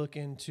 If you look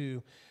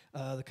into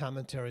the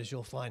commentaries,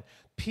 you'll find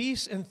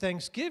peace and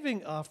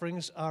thanksgiving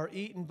offerings are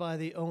eaten by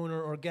the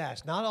owner or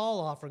guest. Not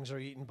all offerings are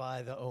eaten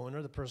by the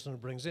owner, the person who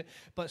brings it,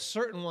 but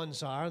certain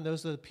ones are, and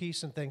those are the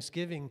peace and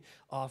thanksgiving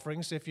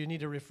offerings. If you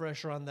need a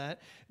refresher on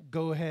that,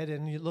 go ahead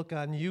and you look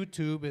on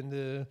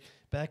YouTube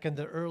back in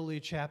the early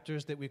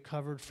chapters that we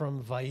covered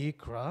from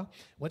Vayikra.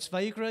 What's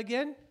Vayikra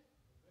again?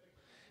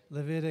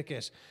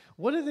 Leviticus.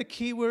 What are the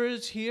key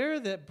words here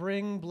that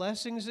bring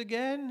blessings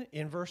again?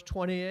 In verse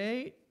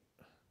 28,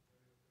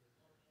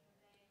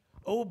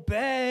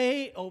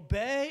 obey,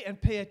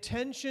 and pay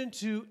attention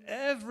to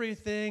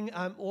everything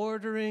I'm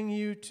ordering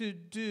you to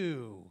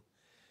do.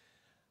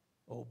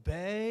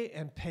 Obey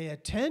and pay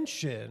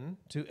attention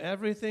to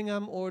everything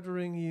I'm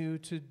ordering you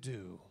to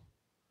do.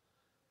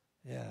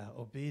 Yeah,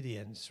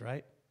 obedience,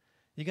 right?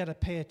 You got to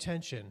pay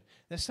attention.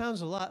 That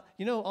sounds a lot,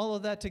 all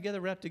of that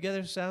together, wrapped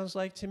together, sounds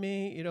like to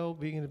me,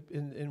 being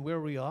in where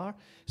we are,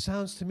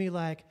 sounds to me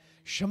like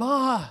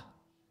Shema.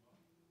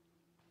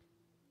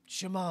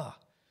 Shema.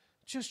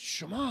 Just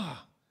Shema.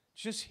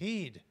 Just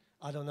heed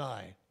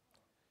Adonai,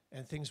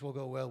 and things will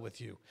go well with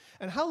you.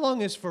 And how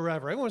long is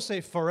forever? I want to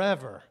say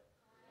forever.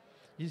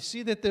 You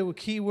see that there was a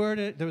key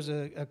word, there was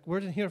a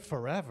word in here,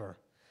 forever.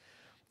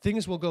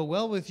 Things will go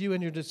well with you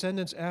and your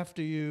descendants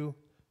after you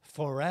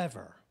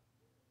forever,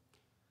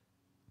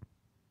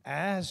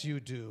 as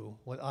you do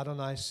what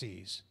Adonai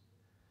sees,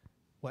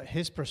 from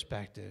his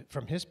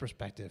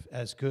perspective,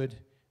 as good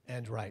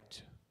and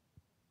right.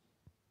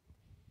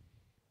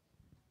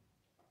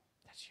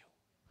 That's you.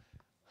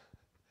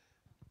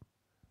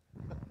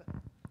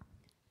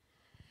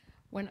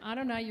 When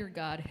Adonai your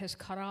God has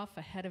cut off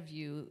ahead of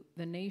you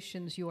the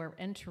nations you are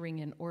entering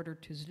in order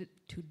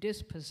to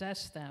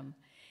dispossess them,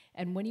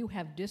 and when you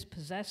have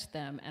dispossessed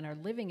them and are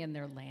living in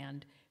their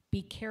land,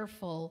 be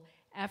careful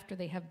after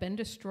they have been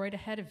destroyed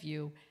ahead of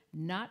you,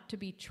 not to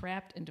be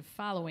trapped into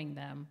following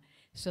them,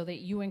 so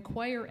that you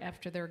inquire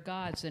after their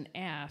gods and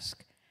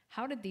ask,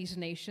 how did these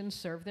nations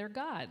serve their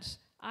gods?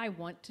 I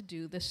want to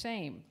do the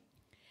same.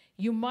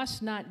 You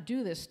must not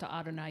do this to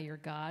Adonai your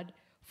God,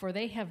 for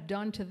they have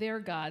done to their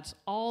gods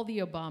all the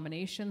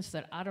abominations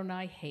that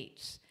Adonai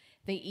hates.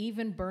 They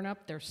even burn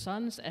up their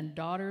sons and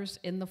daughters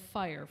in the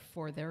fire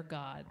for their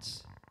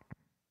gods.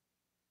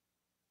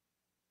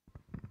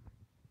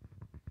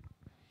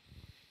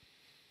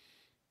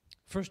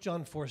 First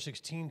John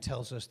 4:16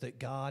 tells us that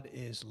God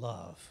is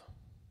love,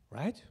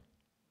 right?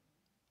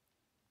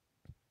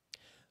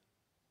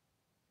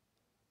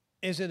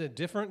 Is it a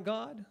different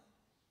God?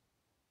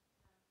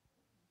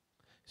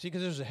 See,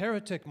 because there's a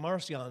heretic,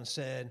 Marcion,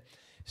 said,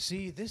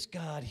 see, this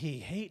God, he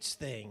hates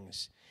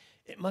things.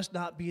 It must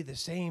not be the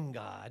same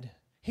God.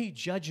 He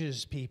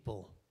judges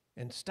people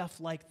and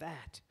stuff like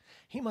that.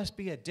 He must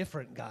be a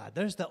different God.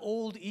 There's the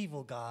old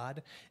evil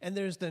God, and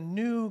there's the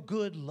new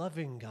good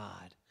loving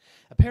God.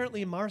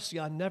 Apparently,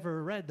 Marcion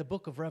never read the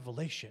book of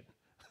Revelation,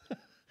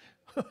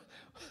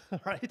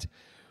 right?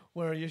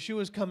 Where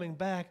Yeshua's coming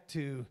back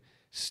to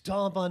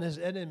stomp on his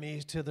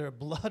enemies till their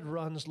blood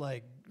runs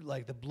like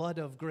the blood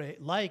of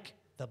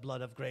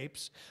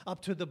grapes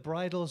up to the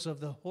bridles of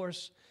the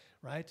horse,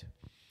 right?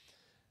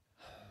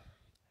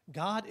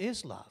 God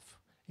is love,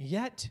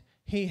 yet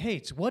he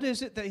hates. What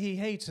is it that he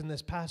hates in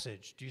this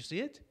passage? Do you see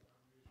it?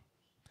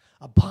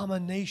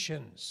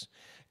 Abominations.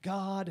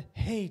 God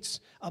hates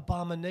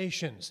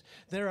abominations.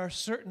 There are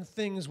certain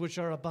things which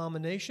are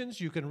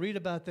abominations. You can read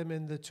about them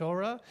in the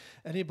Torah.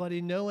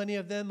 Anybody know any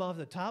of them off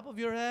the top of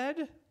your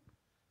head?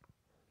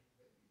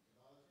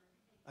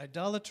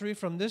 Idolatry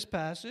from this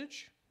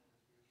passage.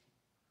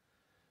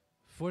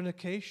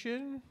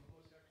 Fornication.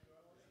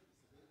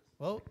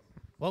 Well,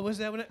 what was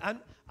that?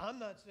 I'm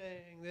not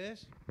saying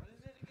this. What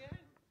is it again?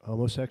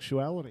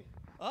 Homosexuality.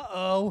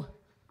 Uh-oh.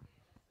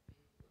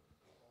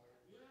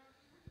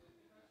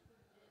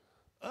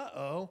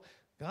 Uh-oh.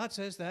 God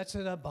says that's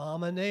an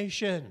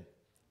abomination.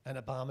 An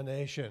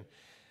abomination.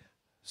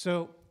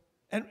 So,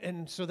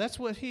 and so that's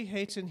what he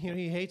hates in here.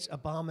 He hates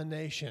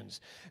abominations.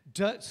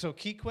 So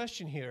key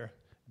question here.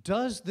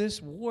 Does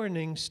this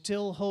warning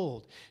still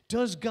hold?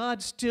 Does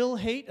God still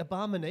hate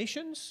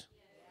abominations?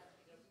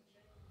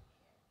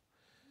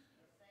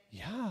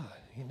 Yeah,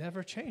 he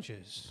never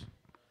changes.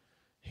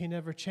 He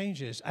never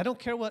changes. I don't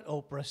care what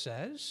Oprah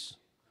says,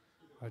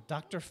 or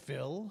Dr.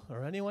 Phil,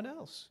 or anyone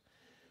else.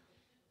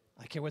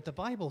 I care what the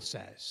Bible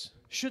says.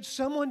 Should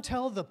someone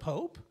tell the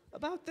Pope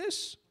about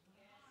this?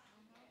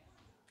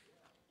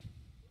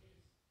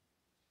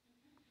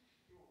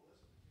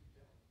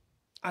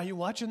 Are you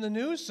watching the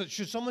news?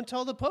 Should someone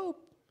tell the Pope?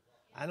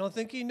 I don't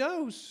think he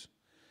knows.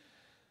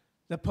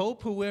 The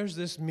Pope, who wears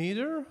this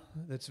mitre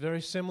that's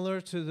very similar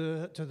to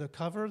the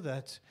cover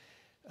that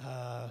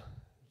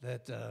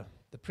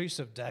the priests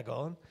of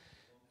Dagon,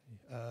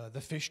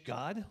 the fish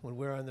god, would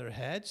wear on their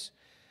heads.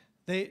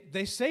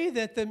 They say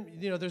that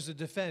there's a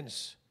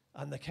defense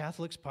on the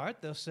Catholics'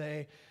 part. They'll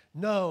say,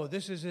 no,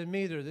 this is a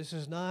mitre. This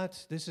is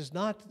not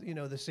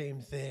the same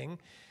thing.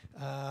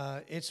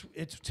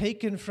 It's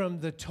taken from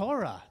the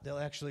Torah, they'll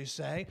actually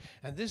say,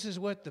 and this is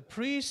what the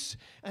priests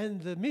and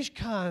the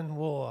Mishkan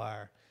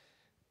wore.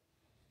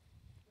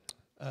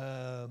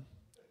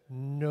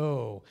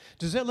 No.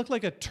 Does that look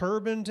like a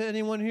turban to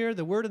anyone here?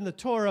 The word in the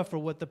Torah for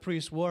what the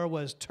priests wore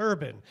was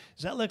turban.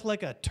 Does that look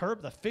like a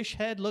turban? The fish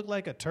head look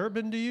like a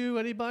turban to you?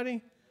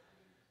 Anybody?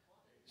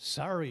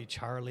 Sorry,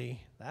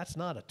 Charlie. That's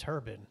not a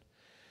turban.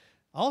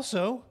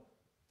 Also,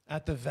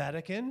 at the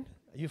Vatican,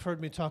 you've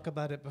heard me talk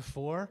about it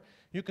before.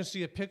 You can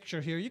see a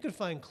picture here. You can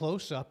find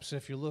close-ups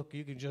if you look.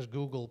 You can just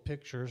Google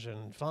pictures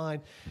and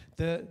find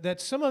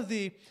that some of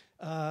the,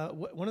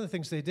 one of the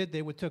things they did,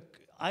 they took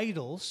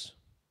idols.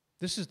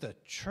 This is the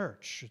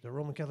church, the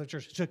Roman Catholic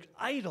Church. Took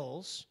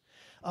idols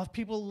of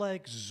people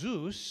like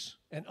Zeus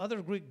and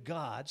other Greek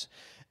gods,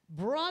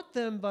 brought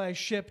them by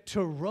ship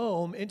to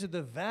Rome into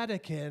the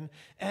Vatican,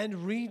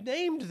 and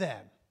renamed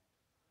them.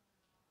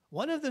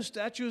 One of the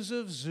statues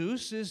of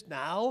Zeus is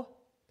now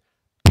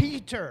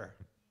Peter.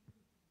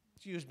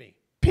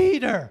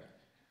 Peter.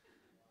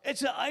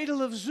 It's an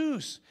idol of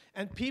Zeus.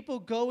 And people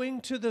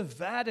going to the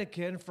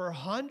Vatican for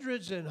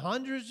hundreds and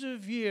hundreds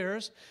of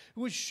years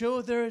would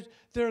show their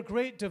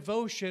great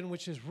devotion,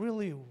 which is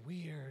really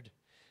weird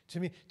to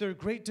me, their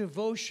great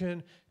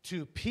devotion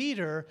to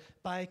Peter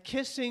by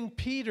kissing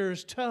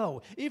Peter's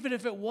toe. Even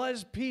if it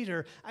was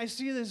Peter, I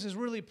see this as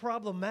really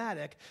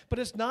problematic, but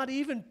it's not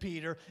even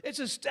Peter. It's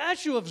a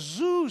statue of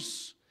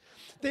Zeus.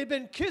 They've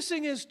been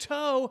kissing his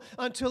toe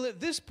until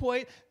at this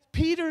point,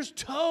 Peter's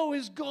toe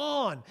is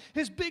gone.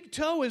 His big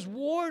toe is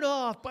worn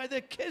off by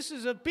the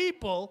kisses of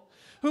people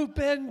who've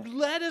been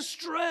led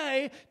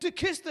astray to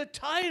kiss the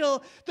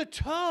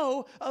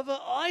toe of an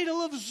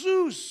idol of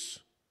Zeus.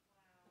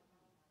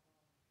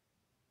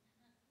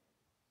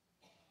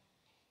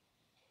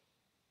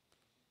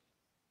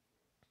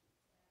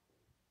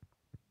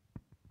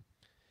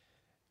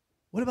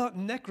 What about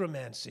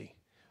necromancy?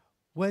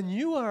 When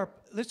you are,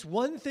 it's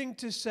one thing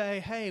to say,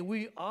 hey,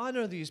 we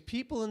honor these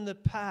people in the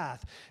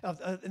past,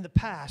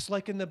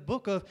 like in the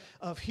book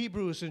of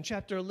Hebrews in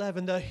chapter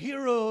 11, the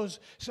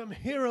heroes, some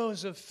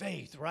heroes of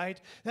faith,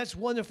 right? That's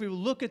wonderful. We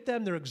look at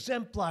them, they're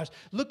exemplars.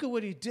 Look at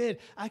what he did.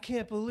 I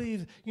can't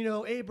believe,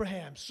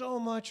 Abraham, so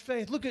much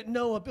faith. Look at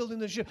Noah building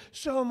the ship,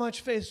 so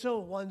much faith, so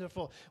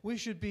wonderful. We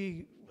should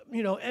be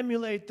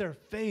emulate their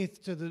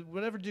faith to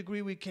whatever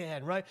degree we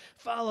can, right?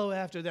 Follow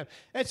after them.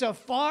 It's a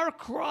far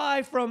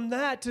cry from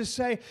that to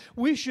say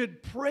we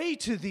should pray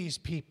to these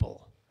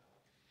people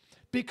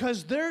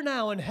because they're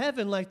now in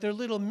heaven like they're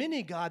little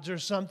mini gods or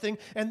something,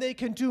 and they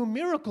can do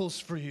miracles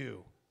for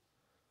you.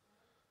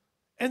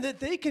 And that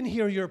they can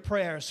hear your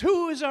prayers.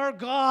 Who is our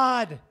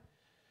God?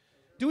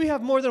 Do we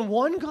have more than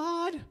one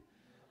God?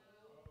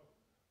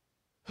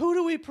 Who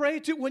do we pray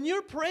to? When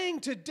you're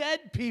praying to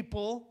dead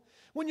people,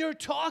 when you're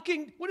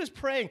talking, what is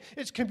praying?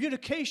 It's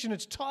communication,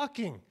 it's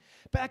talking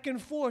back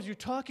and forth. You're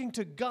talking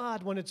to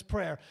God when it's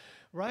prayer,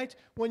 right?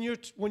 When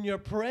you're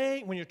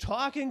praying, when you're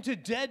talking to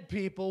dead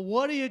people,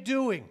 what are you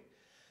doing?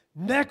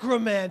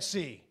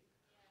 Necromancy.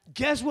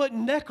 Guess what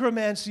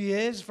necromancy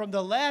is from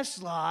the last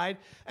slide?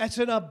 It's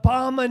an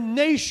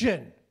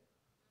abomination.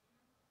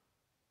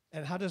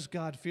 And how does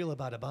God feel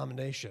about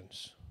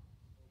abominations?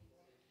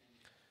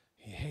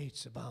 He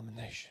hates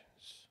abominations.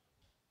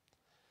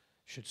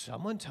 Should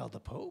someone tell the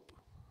Pope?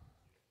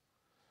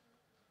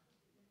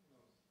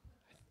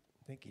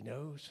 I think he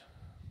knows.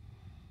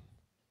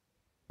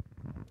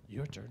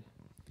 Your turn.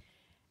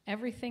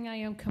 Everything I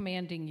am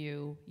commanding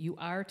you, you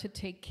are to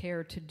take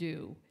care to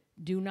do.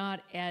 Do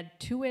not add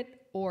to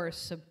it or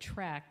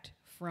subtract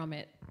from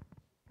it.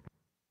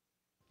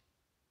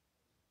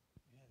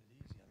 You had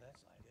it easy on that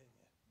side,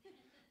 didn't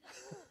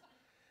you?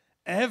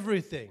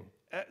 Everything.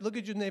 Look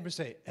at your neighbor,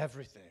 say,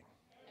 everything.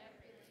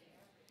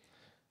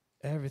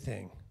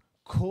 Everything.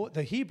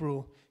 The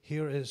Hebrew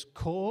here is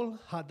kol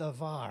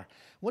hadavar.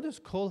 What is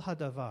kol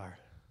hadavar?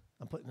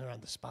 I'm putting her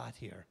on the spot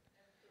here.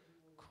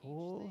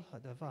 Kol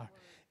hadavar.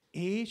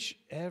 Each,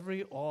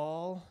 every,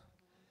 all,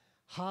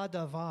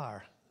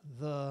 hadavar,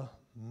 the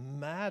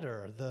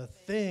matter, the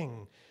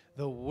thing,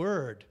 the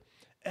word,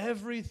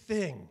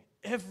 everything,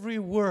 every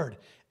word,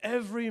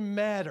 every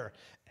matter.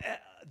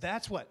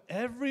 That's what?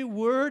 Every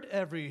word,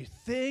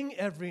 everything,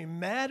 every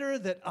matter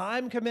that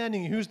I'm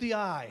commanding you. Who's the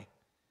I?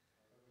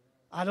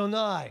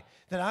 Adonai,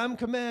 that I'm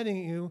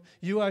commanding you,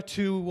 you are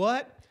to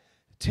what?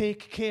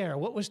 Take care.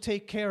 What was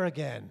take care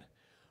again?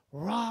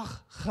 Rak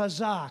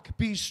Chazak,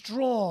 be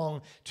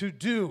strong to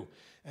do.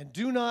 And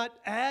do not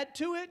add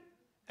to it,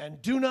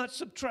 and do not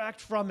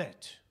subtract from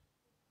it.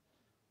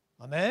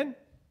 Amen?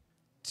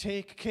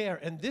 Take care.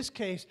 In this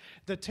case,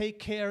 the take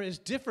care is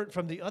different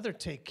from the other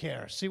take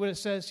care. See what it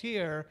says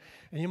here,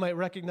 and you might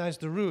recognize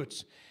the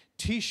roots.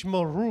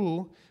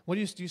 Tishmaru,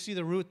 do you see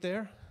the root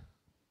there?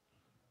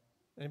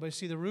 Anybody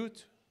see the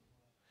root?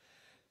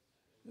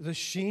 The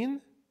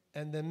shin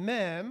and the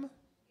mem,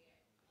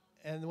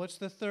 and what's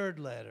the third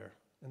letter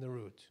in the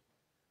root?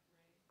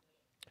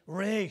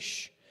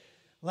 Resh.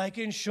 Like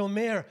in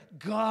shomer,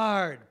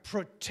 guard,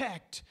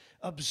 protect,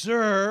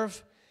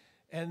 observe.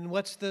 And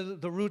what's the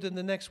root in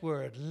the next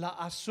word?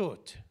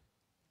 La'asut.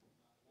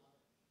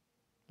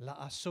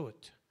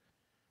 La'asut.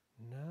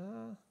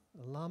 No,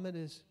 lamed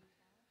is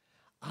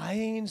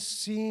ayin,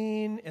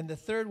 sin, and the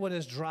third one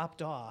is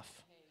dropped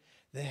off.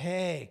 The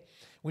hay,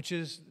 which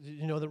is,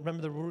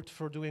 remember the root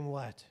for doing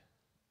what?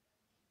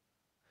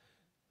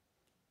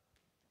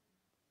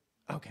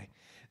 Okay.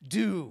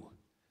 Do,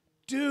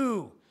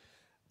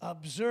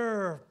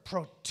 observe,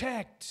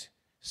 protect.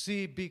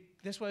 See,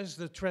 this was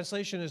the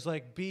translation is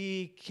like,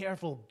 be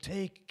careful,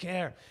 take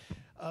care.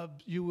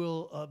 You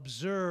will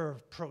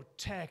observe,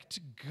 protect,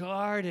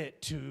 guard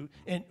it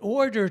in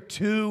order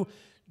to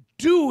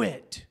do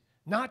it.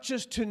 Not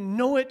just to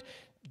know it,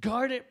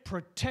 guard it,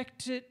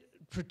 protect it,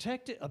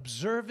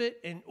 observe it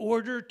in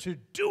order to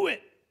do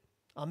it.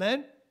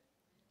 Amen?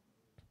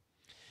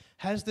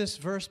 Has this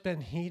verse been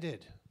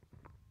heeded?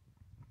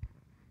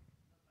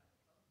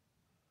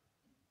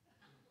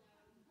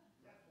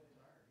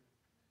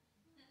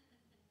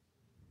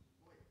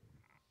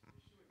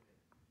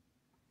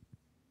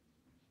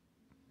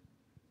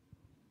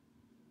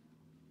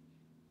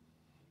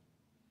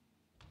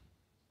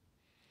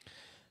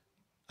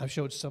 I've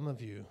showed some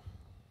of you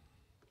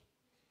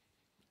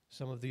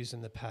some of these in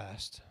the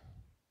past.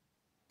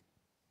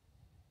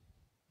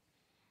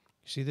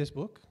 See this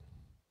book?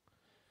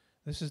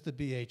 This is the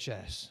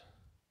BHS.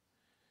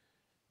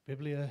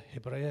 Biblia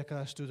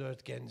Hebraica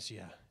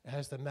Studentgensia. It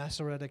has the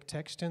Masoretic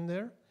text in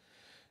there,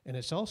 and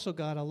it's also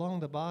got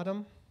along the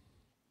bottom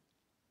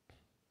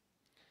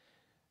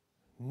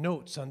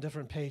notes on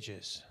different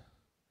pages.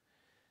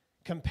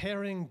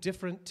 comparing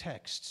different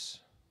texts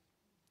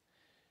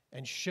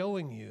and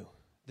showing you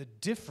the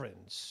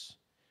difference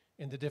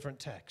in the different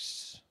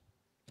texts.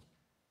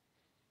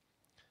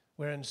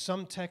 Where in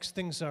some texts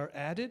things are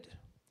added,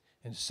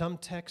 in some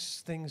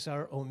texts things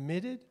are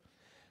omitted,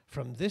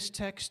 from this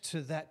text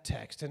to that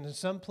text, and in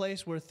some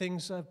place where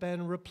things have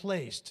been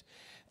replaced.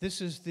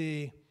 This is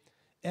the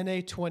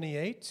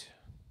NA28.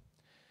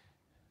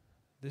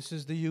 This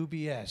is the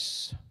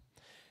UBS.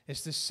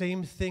 It's the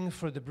same thing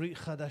for the Brit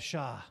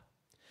Chadashah.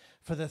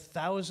 For the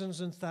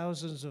thousands and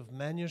thousands of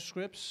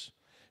manuscripts,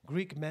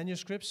 Greek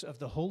manuscripts of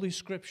the Holy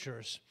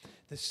Scriptures,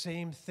 the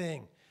same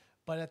thing.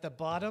 But at the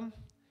bottom,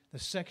 the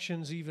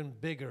section's even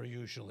bigger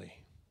usually.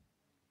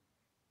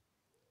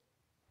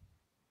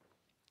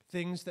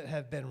 Things that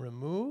have been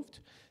removed,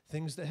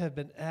 things that have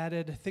been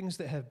added, things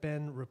that have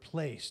been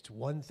replaced,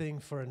 one thing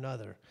for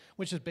another,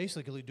 which is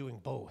basically doing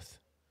both.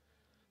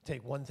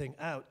 Take one thing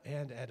out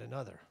and add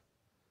another.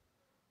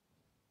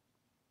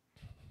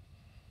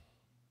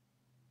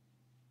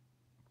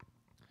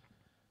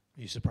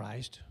 Are you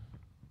surprised?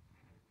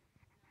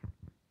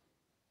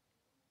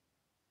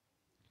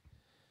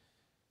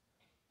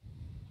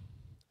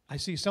 I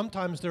see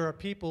sometimes there are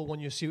people, when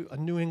you see a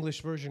New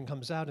English version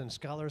comes out and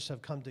scholars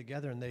have come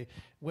together and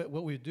what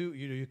we do,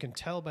 you can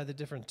tell by the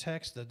different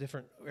texts, the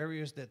different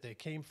areas that they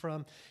came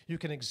from. You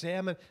can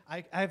examine.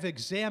 I've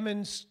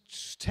examined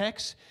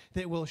texts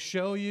that will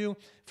show you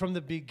from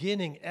the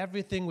beginning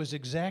everything was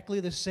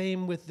exactly the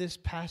same with this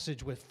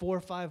passage with 4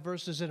 or 5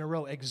 verses in a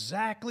row,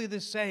 exactly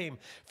the same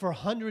for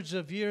hundreds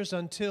of years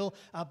until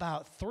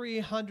about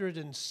 300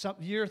 and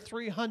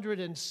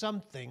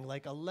something,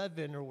 like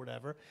 11 or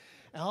whatever.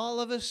 And all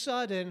of a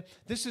sudden,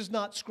 this is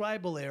not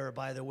scribal error,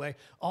 by the way,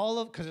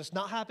 because it's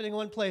not happening in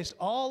one place.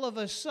 All of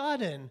a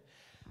sudden,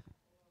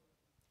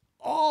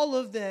 all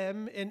of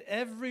them in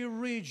every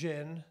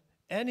region,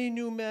 any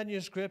new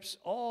manuscripts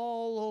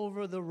all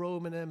over the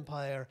Roman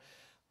Empire,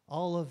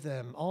 all of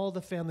them, all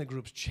the family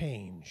groups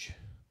change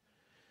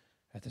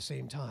at the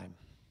same time.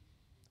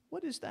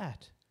 What is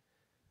that?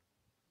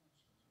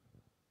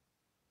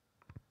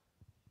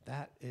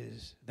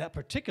 That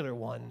particular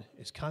one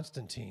is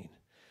Constantine.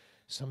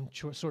 Some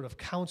sort of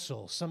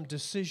council, some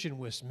decision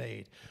was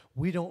made.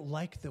 We don't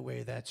like the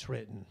way that's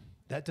written.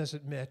 That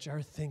doesn't match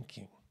our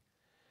thinking.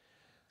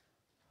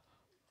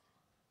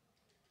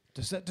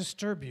 Does that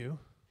disturb you?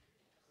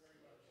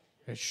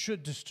 It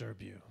should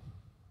disturb you.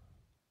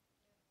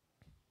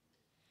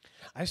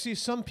 I see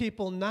some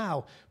people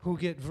now who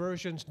get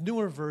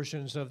newer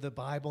versions of the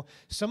Bible.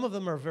 Some of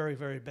them are very,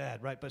 very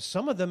bad, right? But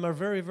some of them are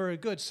very, very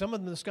good. Some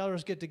of them, the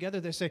scholars get together,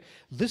 they say,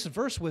 this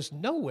verse was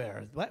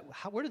nowhere.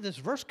 Where did this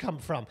verse come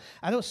from?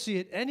 I don't see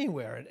it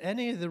anywhere in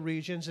any of the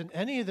regions, in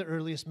any of the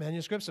earliest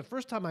manuscripts. The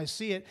first time I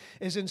see it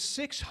is in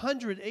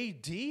 600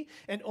 AD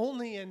and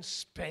only in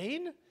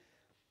Spain.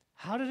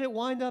 How did it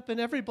wind up in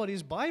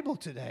everybody's Bible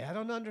today? I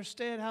don't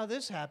understand how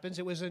this happens.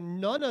 It was in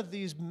none of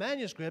these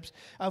manuscripts,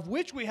 of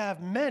which we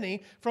have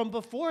many from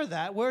before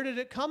that. Where did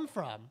it come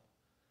from?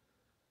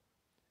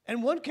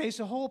 In one case,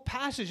 a whole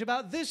passage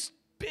about this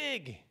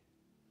big.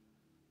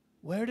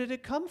 Where did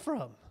it come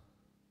from?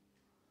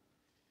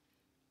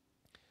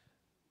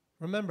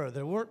 Remember,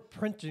 there weren't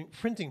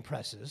printing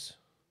presses.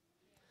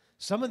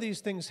 Some of these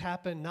things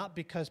happen not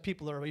because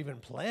people are even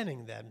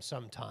planning them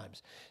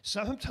sometimes.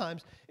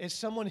 Sometimes it's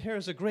someone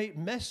hears a great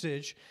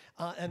message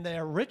and they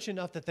are rich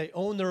enough that they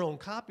own their own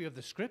copy of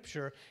the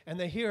scripture and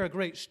they hear a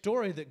great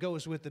story that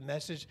goes with the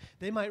message.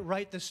 They might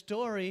write the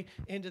story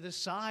into the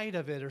side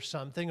of it or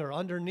something, or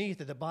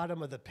underneath at the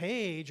bottom of the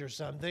page or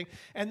something.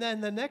 And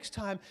then the next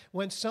time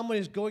when someone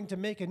is going to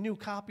make a new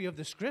copy of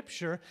the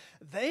scripture,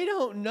 they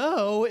don't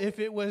know if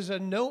it was a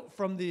note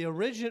from the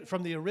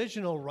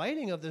original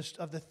writing of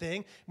the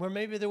thing, where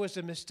maybe there was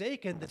a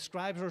mistake and the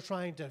scribes were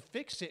trying to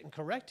fix it and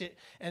correct it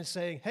and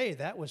saying, hey,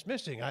 that was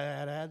missing. I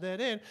had to add that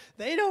in.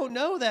 They don't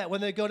know that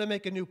when they go to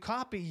make a new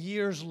copy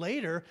years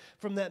later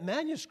from that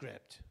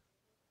manuscript.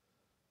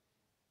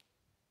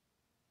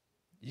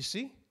 You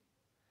see?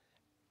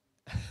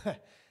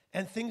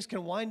 And things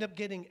can wind up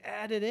getting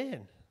added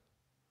in.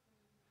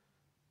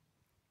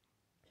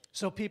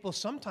 So people,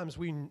 sometimes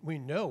we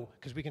know,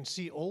 because we can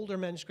see older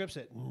manuscripts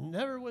that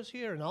never was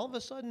here, and all of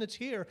a sudden it's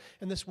here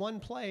in this one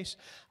place.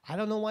 I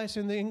don't know why it's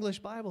in the English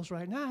Bibles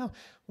right now.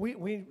 We're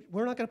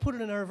not going to put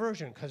it in our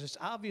version, because it's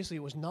obviously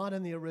it was not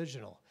in the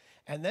original.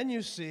 And then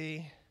you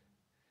see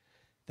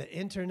the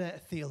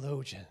internet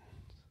theologian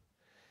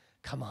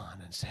come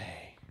on and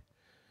say,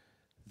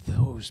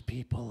 those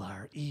people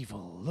are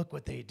evil. Look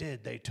what they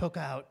did. They took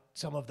out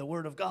some of the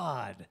Word of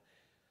God.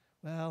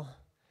 Well,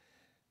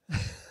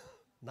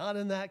 not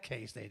in that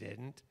case, they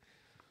didn't.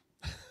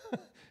 Do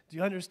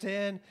you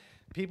understand?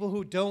 People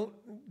who don't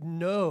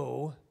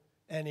know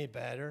any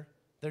better,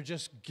 they're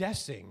just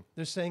guessing.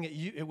 They're saying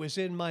it was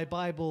in my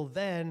Bible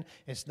then,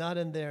 it's not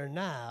in there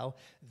now.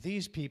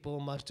 These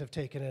people must have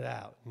taken it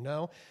out.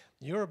 No,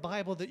 your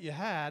Bible that you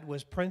had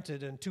was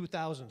printed in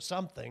 2000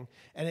 something,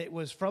 and it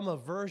was from a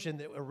version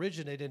that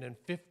originated in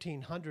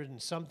 1500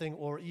 and something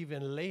or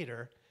even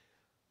later.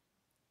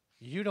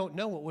 You don't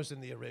know what was in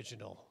the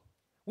original.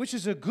 which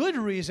is a good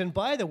reason,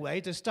 by the way,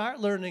 to start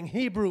learning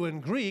Hebrew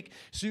and Greek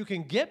so you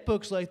can get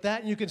books like that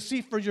and you can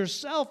see for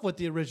yourself what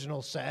the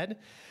original said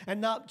and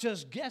not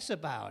just guess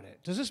about it.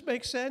 Does this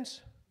make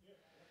sense?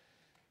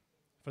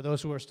 For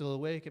those who are still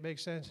awake, it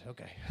makes sense?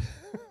 Okay.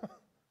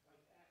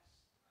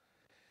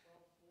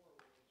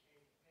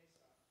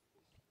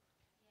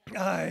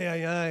 Aye,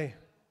 aye, aye.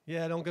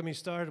 Yeah, don't get me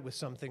started with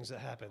some things that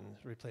happen.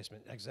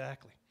 Replacement,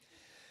 exactly.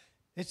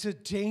 It's a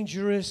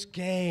dangerous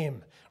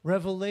game.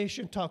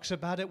 Revelation talks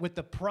about it with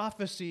the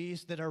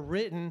prophecies that are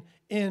written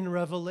in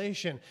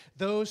Revelation.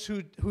 Those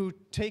who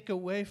take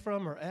away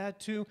from or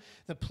add to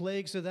the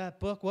plagues of that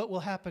book, what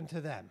will happen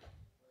to them?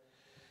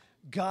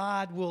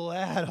 God will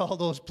add all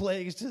those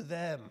plagues to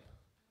them.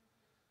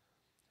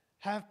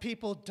 Have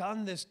people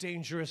done this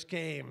dangerous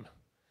game,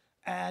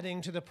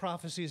 adding to the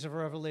prophecies of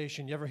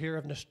Revelation? You ever hear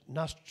of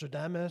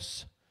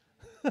Nostradamus?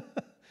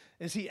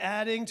 Is he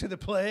adding to the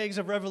plagues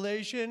of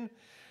Revelation?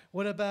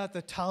 What about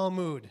the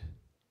Talmud?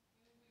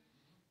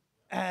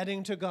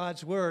 Adding to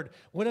God's word.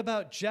 What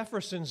about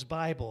Jefferson's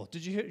Bible?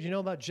 Did you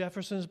know about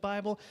Jefferson's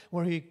Bible,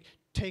 where he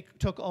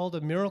took all the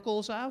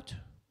miracles out?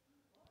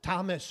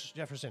 Thomas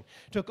Jefferson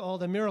took all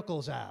the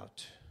miracles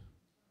out.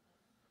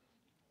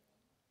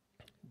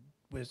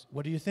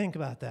 What do you think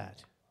about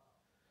that?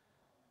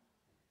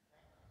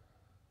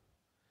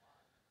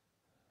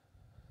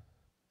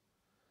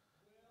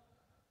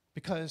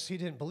 Because he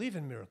didn't believe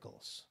in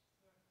miracles.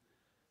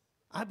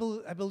 I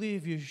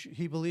believe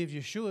he believed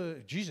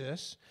Yeshua,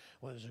 Jesus,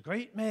 was a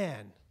great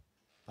man,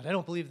 but I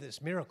don't believe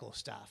this miracle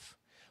stuff.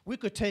 We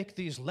could take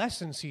these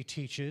lessons he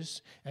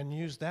teaches and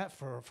use that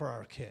for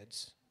our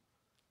kids.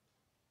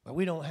 But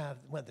we don't have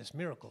this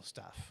miracle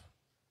stuff.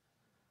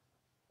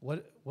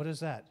 What is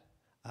that?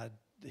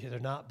 They're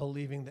not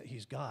believing that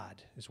he's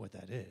God, is what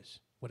that is,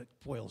 what it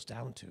boils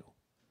down to.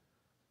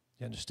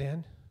 You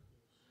understand?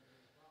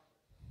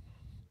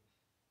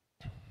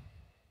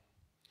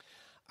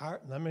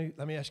 Let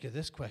me ask you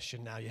this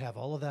question now. You have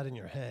all of that in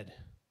your head.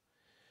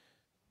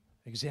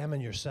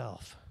 Examine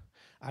yourself.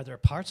 Are there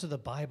parts of the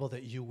Bible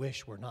that you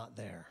wish were not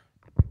there?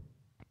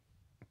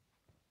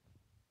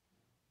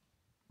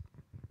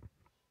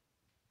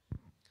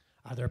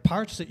 Are there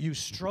parts that you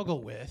struggle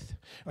with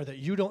or that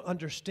you don't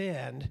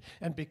understand,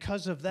 and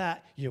because of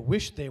that, you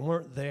wish they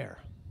weren't there?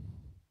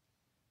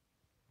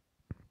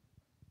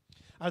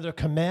 Are there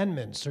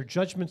commandments or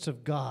judgments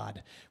of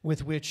God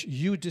with which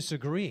you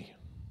disagree?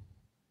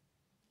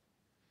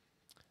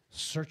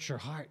 Search your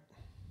heart.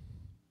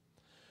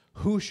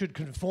 Who should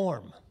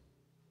conform?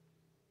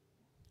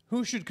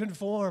 Who should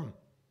conform?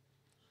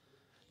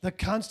 The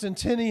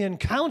Constantinian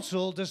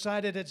Council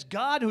decided it's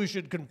God who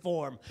should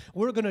conform.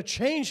 We're going to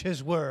change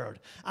his word.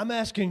 I'm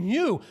asking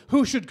you,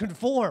 who should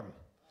conform?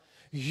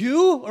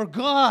 You or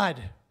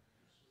God?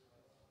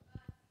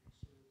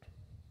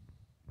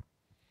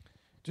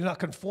 Do not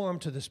conform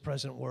to this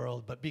present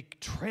world, but be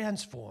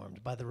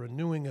transformed by the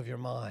renewing of your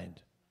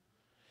mind.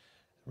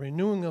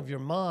 Renewing of your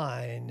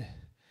mind,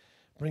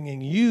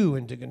 bringing you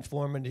into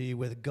conformity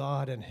with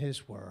God and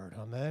his word.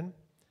 Amen?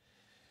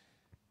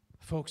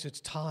 Folks,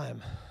 it's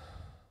time.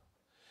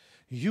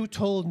 You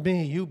told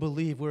me you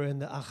believe we're in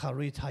the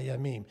Acharit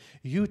Hayamim.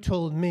 You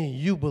told me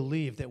you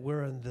believe that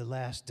we're in the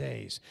last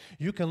days.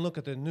 You can look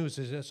at the news,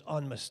 it's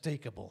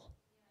unmistakable.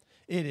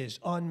 It is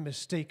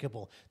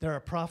unmistakable. There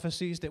are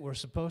prophecies that were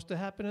supposed to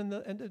happen in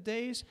the end of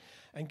days,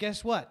 and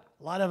guess what?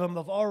 A lot of them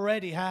have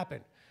already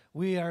happened.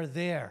 We are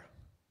there.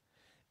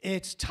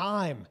 It's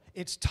time.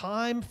 It's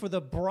time for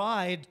the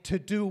bride to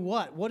do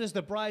what? What is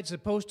the bride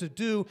supposed to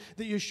do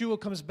that Yeshua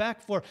comes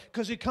back for?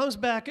 Because he comes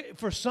back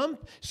for some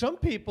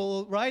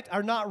people, right,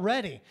 are not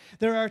ready.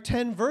 There are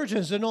 10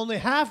 virgins and only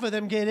half of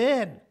them get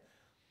in.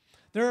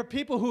 There are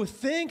people who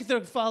think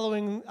they're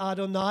following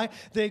Adonai.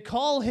 They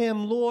call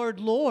him Lord,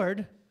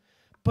 Lord,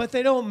 but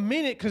they don't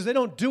mean it because they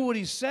don't do what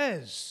he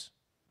says.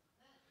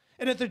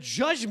 And at the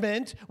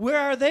judgment, where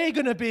are they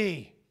going to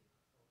be?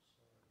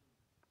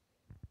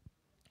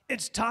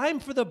 It's time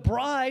for the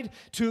bride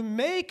to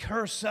make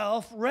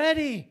herself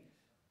ready.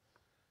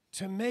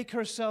 To make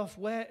herself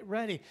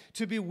ready.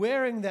 To be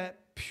wearing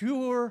that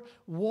pure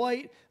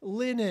white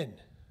linen.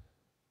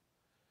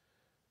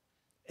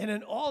 And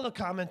in all the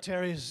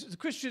commentaries, the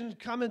Christian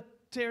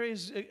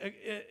commentaries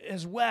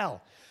as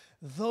well,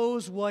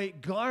 those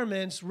white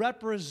garments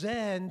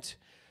represent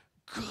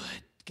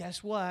good,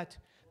 guess what?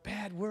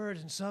 Bad word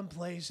in some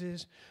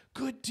places,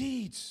 good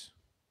deeds.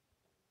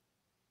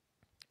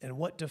 And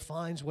what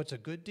defines what's a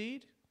good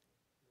deed?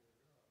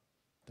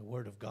 The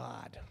Word of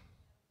God,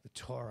 the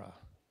Torah.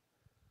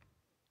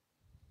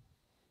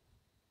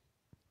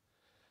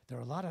 There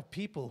are a lot of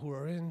people who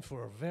are in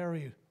for a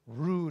very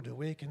rude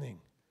awakening.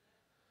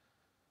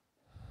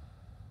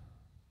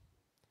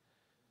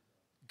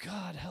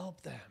 God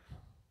help them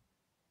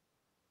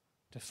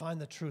to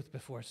find the truth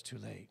before it's too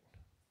late.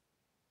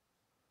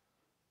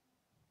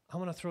 I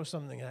want to throw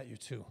something at you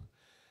too.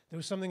 There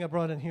was something I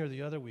brought in here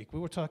the other week. We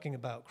were talking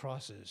about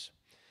crosses.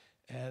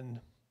 And,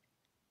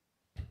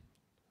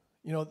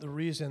 you know, the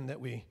reason that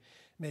we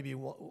maybe,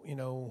 you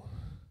know,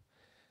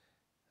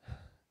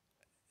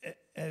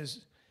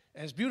 as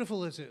As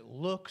beautiful as it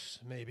looks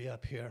maybe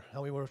up here,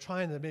 and we were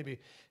trying to maybe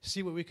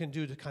see what we can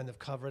do to kind of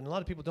cover it. And a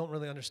lot of people don't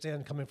really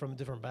understand, coming from a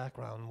different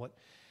background,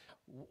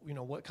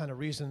 what kind of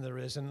reason there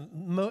is. And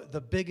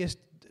the biggest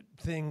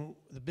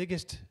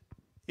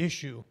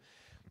issue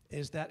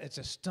is that it's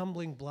a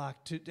stumbling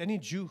block to any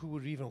Jew who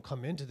would even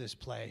come into this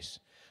place.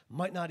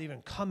 Might not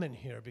even come in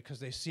here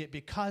because they see it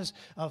because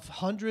of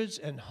hundreds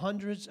and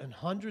hundreds and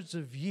hundreds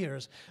of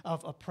years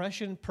of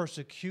oppression,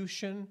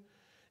 persecution,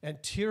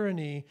 and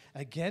tyranny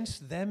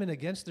against them and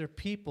against their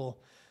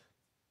people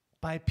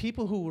by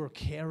people who were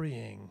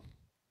carrying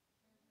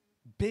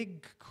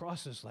big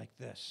crosses like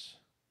this.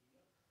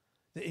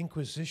 The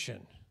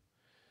Inquisition,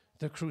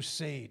 the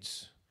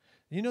Crusades.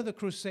 You know, the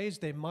Crusades,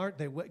 they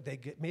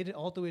made it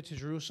all the way to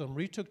Jerusalem,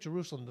 retook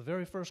Jerusalem. The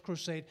very first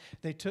crusade,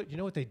 you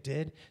know what they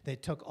did? They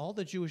took all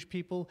the Jewish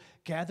people,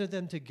 gathered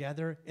them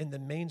together in the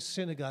main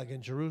synagogue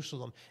in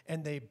Jerusalem,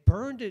 and they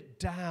burned it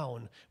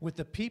down with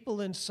the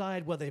people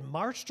inside while they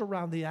marched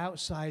around the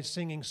outside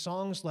singing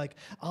songs like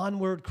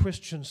 "Onward,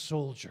 Christian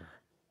Soldier."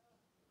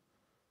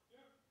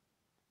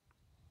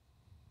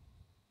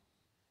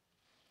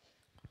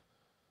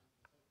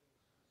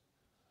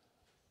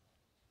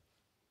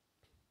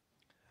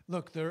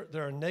 Look, there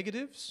are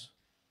negatives,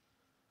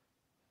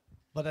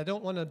 but I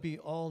don't want to be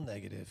all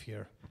negative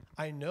here.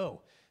 I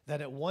know that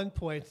at one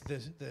point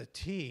the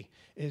T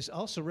is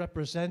also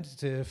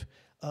representative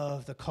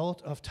of the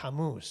cult of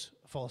Tammuz,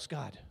 false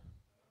god.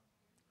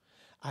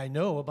 I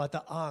know about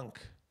the Ankh,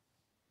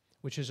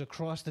 which is a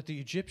cross that the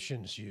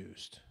Egyptians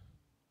used.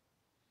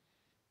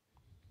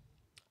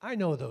 I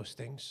know those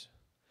things.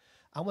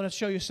 I want to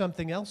show you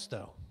something else,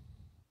 though.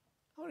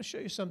 I want to show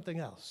you something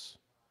else.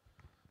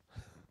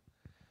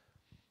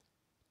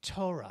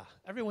 Torah.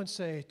 Everyone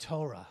say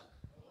Torah.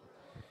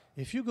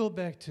 If you go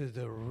back to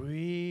the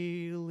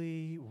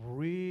really,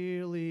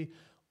 really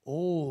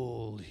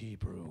old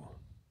Hebrew,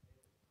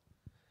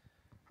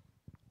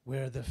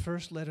 where the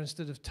first letter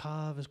instead of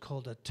Tav is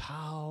called a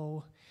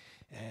Tau,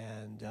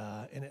 and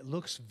it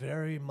looks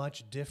very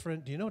much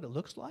different. Do you know what it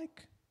looks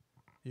like?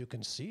 You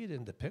can see it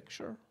in the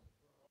picture.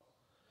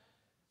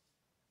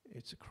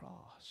 It's a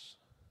cross.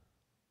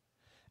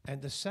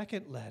 And the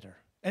second letter.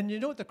 And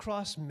you know what the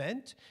cross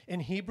meant in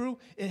Hebrew?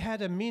 It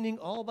had a meaning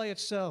all by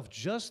itself,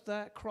 just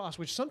that cross,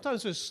 which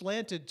sometimes was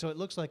slanted so it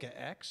looks like an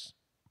X,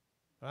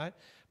 right?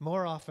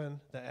 More often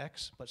the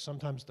X, but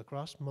sometimes the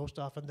cross, most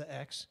often the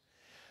X,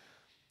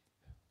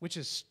 which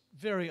is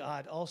very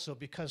odd also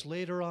because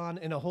later on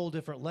in a whole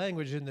different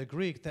language in the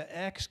Greek, the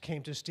X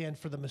came to stand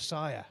for the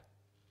Messiah.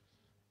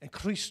 And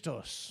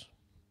Christos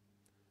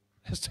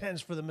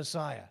stands for the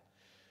Messiah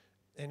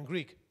in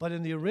Greek. But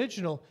in the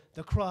original,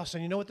 the cross,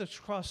 and you know what the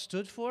cross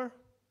stood for?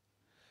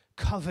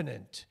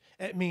 Covenant.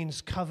 It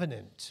means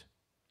covenant.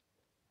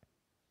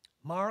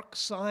 Mark,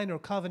 sign, or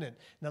covenant.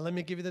 Now let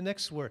me give you the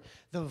next word,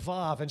 the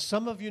Vav. And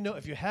some of you know,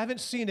 if you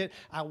haven't seen it,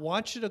 I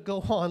want you to go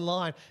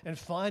online and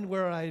find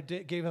where I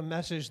gave a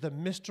message, the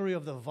mystery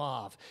of the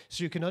Vav,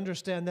 so you can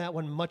understand that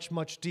one much,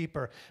 much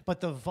deeper.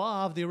 But the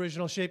Vav, the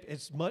original shape,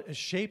 it's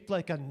shaped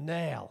like a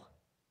nail.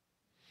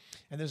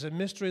 And there's a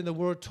mystery in the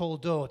word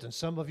toldot, and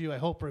some of you, I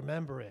hope,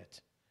 remember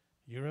it.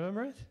 You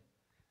remember it?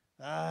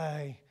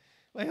 My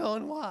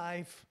own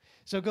wife.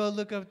 So go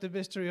look up the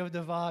mystery of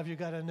the Vav. You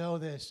got to know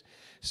this.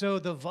 So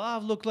the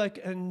Vav looked like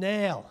a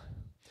nail.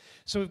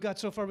 So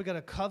so far we've got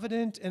a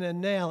covenant and a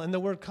nail. And the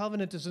word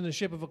covenant is in the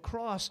shape of a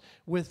cross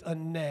with a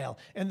nail.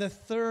 And the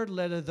third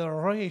letter, the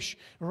Resh.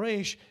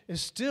 Resh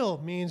still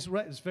means,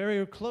 it's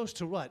very close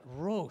to what?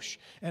 Rosh.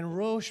 And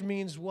Rosh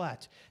means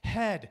what?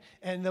 Head.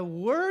 And the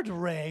word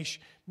Resh,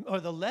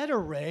 or the letter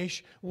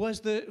Resh,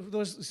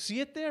 see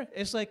it there?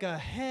 It's like a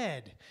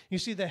head. You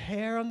see the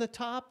hair on the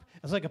top?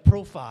 It's like a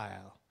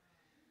profile.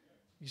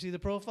 You see the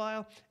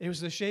profile? It was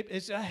the shape.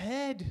 It's a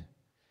head.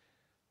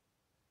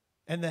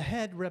 And the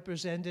head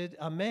represented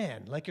a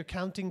man. Like you're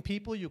counting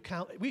people, you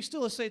count. We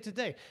still say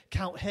today,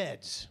 count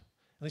heads.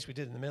 At least we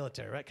did in the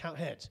military, right? Count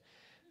heads,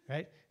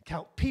 right?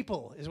 Count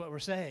people is what we're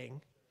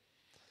saying.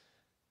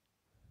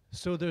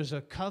 So there's a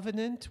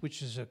covenant,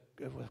 which is a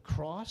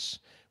cross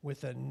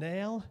with a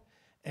nail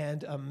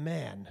and a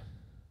man.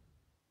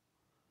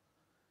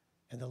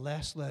 And the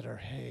last letter,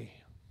 hey,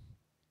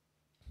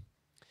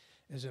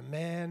 is a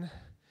man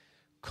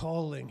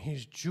calling.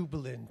 He's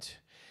jubilant.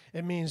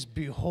 It means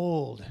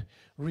behold,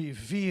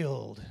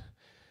 revealed.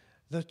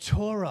 The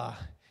Torah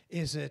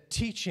is a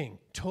teaching.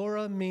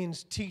 Torah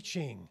means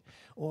teaching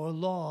or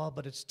law,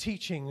 but it's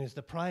teaching is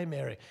the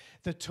primary.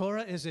 The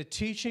Torah is a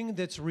teaching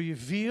that's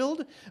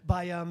revealed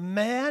by a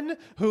man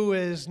who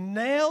is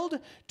nailed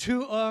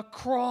to a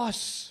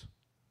cross.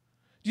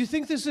 Do you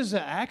think this is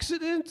an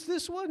accident,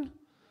 this one?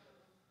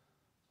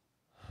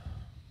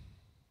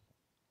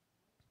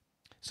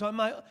 So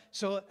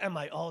am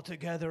I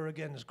altogether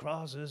against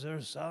crosses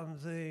or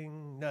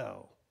something?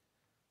 No.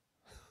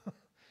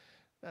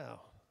 No.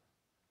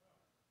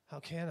 How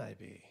can I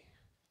be?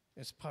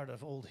 It's part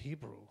of Old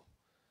Hebrew.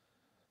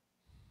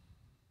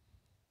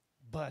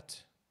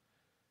 But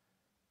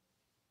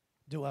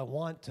Do I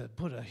want to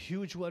put a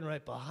huge one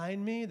right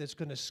behind me that's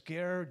going to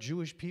scare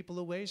Jewish people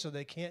away so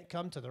they can't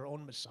come to their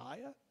own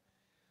Messiah?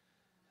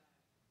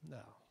 No.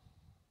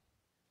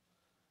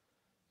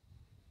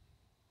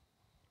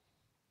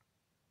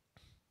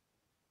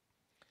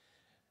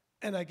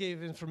 And I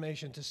gave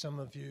information to some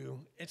of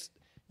you. It's,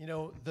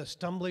 the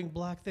stumbling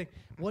block thing.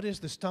 What is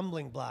the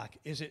stumbling block?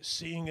 Is it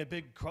seeing a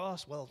big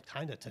cross? Well,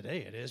 kind of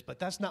today it is, but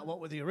that's not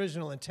what the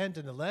original intent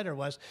in the letter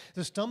was.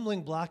 The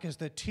stumbling block is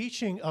the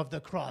teaching of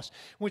the cross,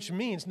 which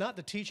means not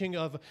the teaching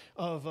of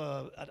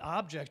an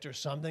object or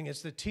something.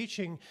 It's the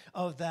teaching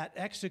of that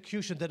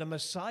execution, that a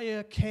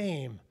Messiah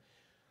came,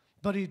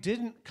 but he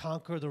didn't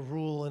conquer the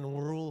world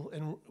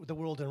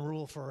and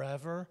rule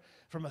forever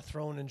from a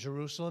throne in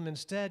Jerusalem.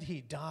 Instead,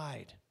 he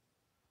died.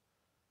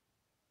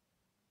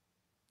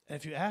 And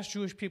if you ask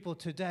Jewish people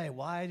today,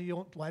 why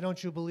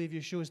don't you believe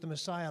Yeshua is the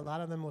Messiah? A lot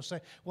of them will say,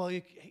 well,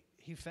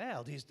 he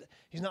failed.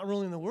 He's not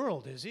ruling the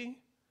world, is he?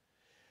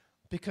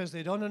 Because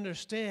they don't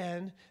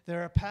understand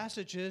there are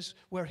passages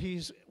where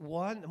he's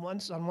on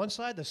one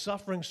side, the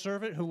suffering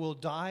servant who will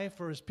die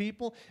for his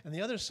people, and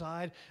the other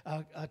side,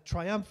 a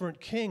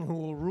triumphant king who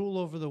will rule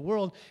over the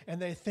world.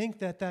 And they think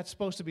that that's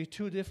supposed to be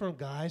two different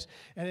guys,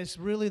 and it's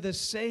really the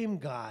same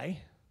guy.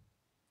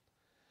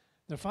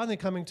 They're finally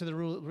coming to the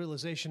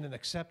realization and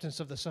acceptance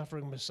of the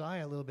suffering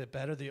Messiah a little bit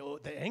better.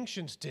 The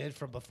ancients did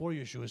from before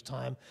Yeshua's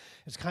time.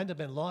 It's kind of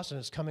been lost, and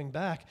it's coming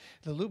back.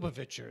 The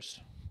Lubavitchers,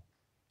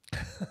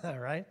 all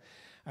right,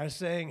 are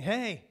saying,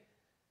 hey,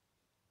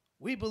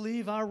 we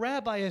believe our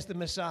rabbi is the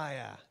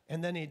Messiah,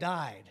 and then he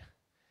died.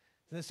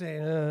 They're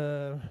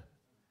saying,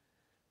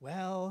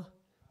 well,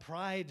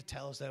 pride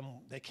tells them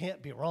they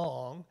can't be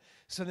wrong,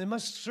 so they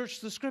must search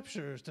the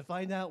scriptures to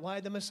find out why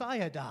the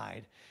Messiah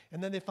died.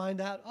 And then they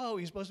find out,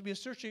 he's supposed to be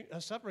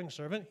a suffering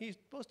servant. He's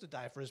supposed to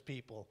die for his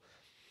people,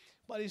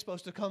 but he's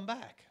supposed to come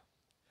back.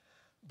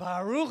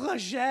 Baruch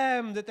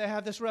Hashem that they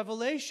have this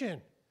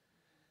revelation.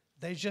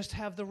 They just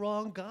have the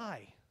wrong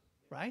guy,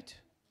 right?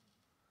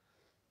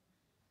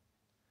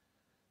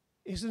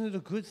 Isn't it a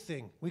good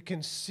thing? We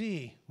can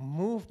see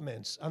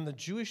movements on the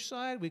Jewish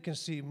side. We can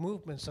see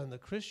movements on the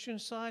Christian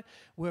side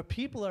where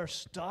people are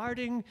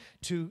starting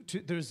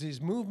there's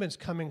these movements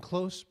coming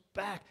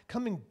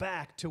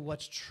back to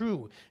what's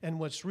true and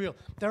what's real.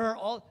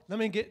 Don't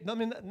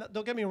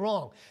get me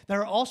wrong. There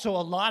are also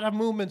a lot of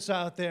movements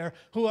out there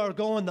who are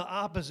going the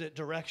opposite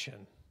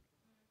direction.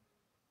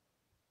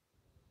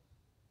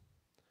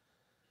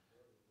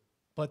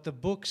 But the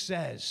book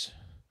says,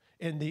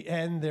 in the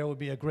end, there will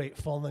be a great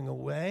falling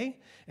away.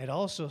 It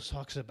also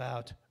talks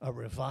about a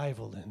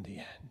revival in the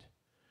end.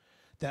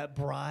 That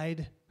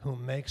bride who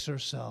makes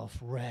herself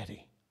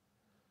ready.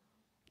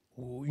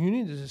 You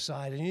need to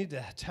decide, you need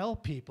to tell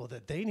people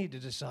that they need to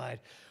decide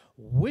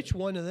which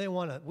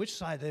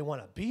side they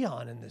want to be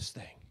on in this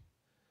thing.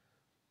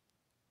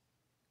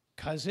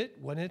 Because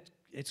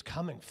it's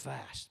coming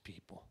fast,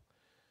 people.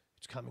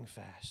 It's coming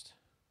fast.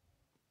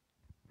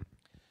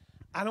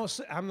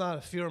 I'm not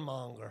a fear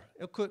monger.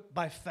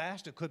 By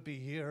fast, it could be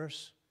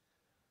years.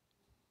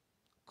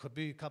 Could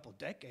be a couple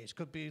decades.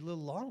 Could be a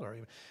little longer.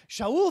 Even.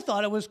 Shaul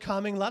thought it was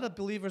coming. A lot of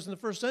believers in the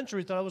first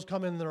century thought it was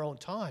coming in their own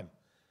time.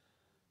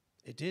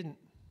 It didn't.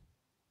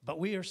 But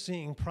we are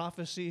seeing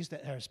prophecies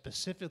that have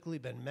specifically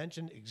been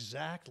mentioned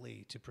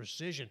exactly to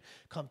precision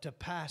come to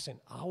pass in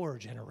our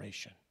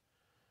generation.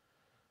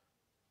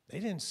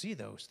 They didn't see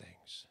those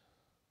things.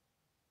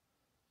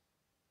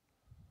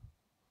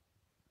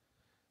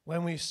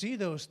 When we see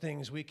those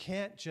things,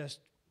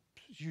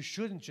 you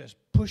shouldn't just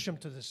push them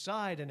to the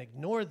side and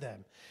ignore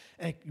them.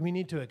 And we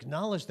need to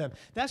acknowledge them.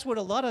 That's what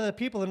a lot of the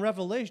people in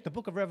Revelation, the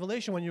book of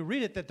Revelation, when you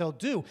read it, that they'll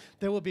do.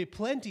 There will be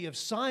plenty of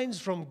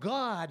signs from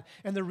God,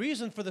 and the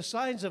reason for the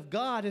signs of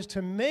God is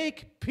to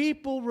make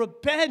people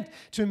repent,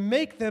 to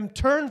make them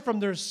turn from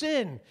their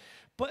sin.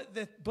 But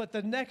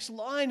the next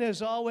line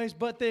is always,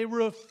 but they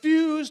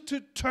refuse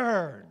to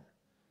turn.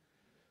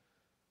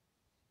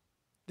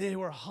 They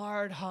were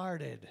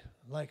hard-hearted.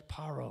 Like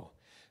Paro,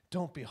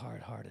 don't be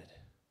hard-hearted.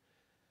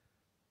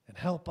 And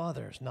help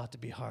others not to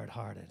be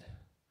hard-hearted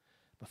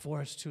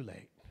before it's too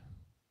late.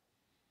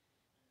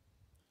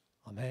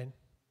 Amen.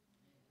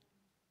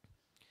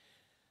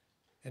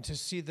 And to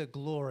see the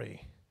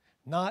glory,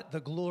 not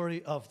the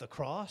glory of the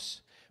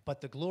cross,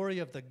 but the glory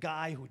of the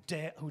guy who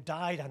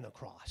died on the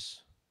cross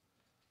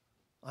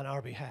on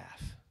our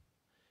behalf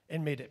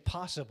and made it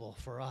possible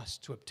for us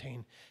to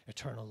obtain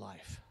eternal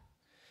life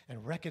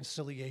and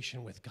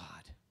reconciliation with God.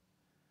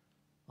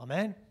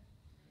 Amen?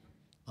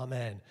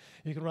 Amen.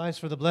 You can rise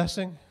for the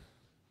blessing.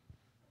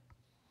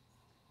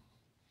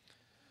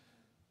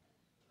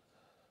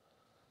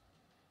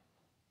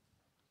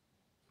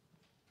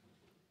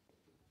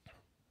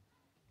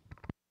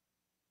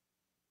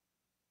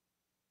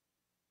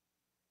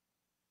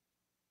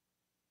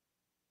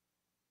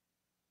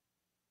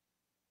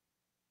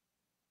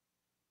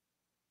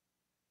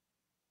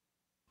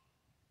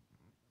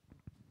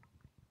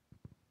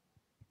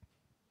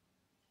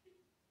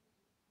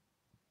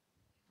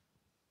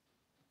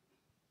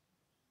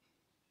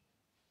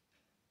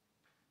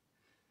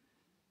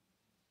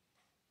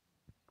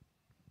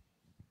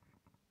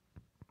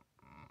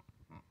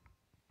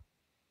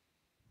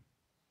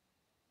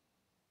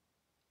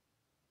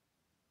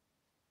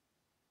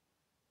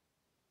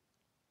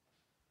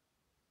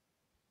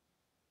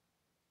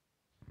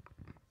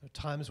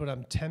 times when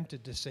I'm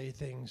tempted to say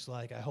things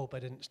like, I hope I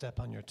didn't step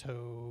on your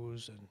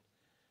toes, and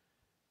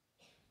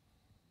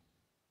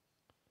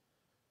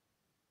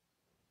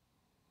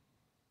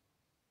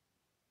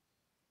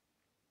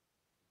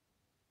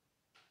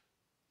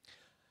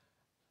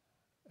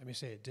let me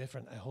say it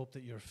different. I hope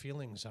that your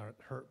feelings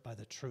aren't hurt by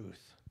the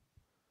truth.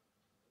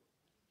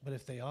 But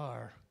if they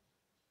are,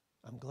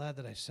 I'm glad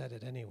that I said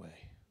it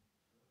anyway.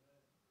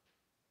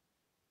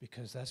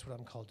 Because that's what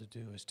I'm called to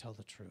do, is tell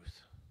the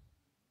truth.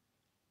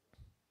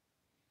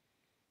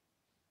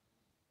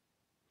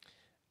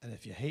 And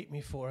if you hate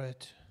me for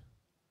it,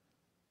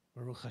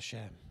 Baruch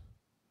Hashem.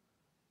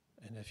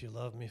 And if you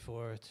love me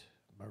for it,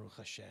 Baruch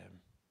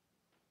Hashem.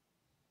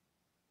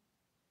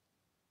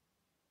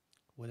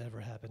 Whatever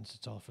happens,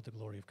 it's all for the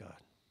glory of God.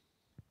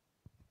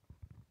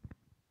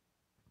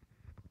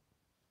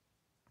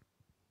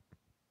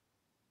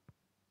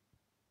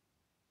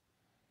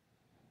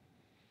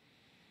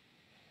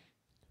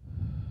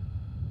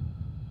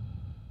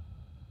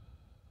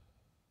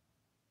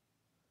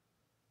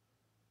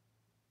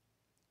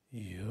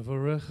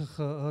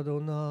 Yavarecha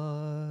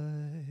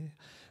Adonai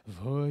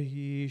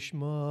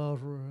v'yishmarecha.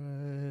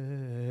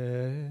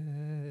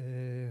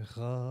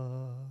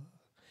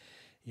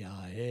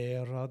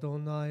 Ya'er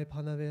Adonai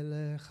panav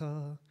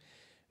elecha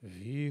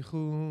v'yichunecha.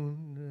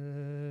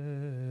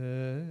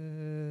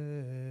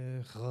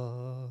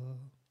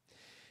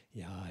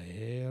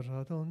 Ya'er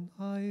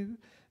Adonai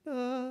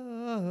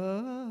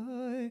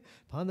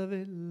panav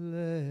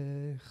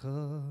elecha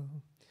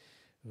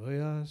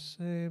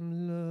v'yasem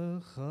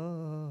lecha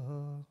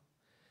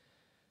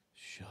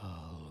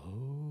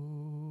shalom.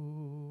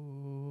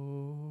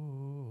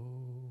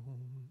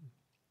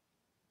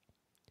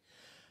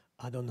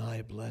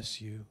 Adonai bless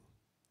you.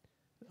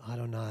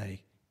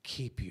 Adonai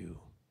keep you.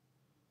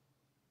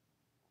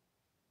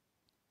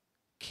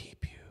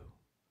 Keep you.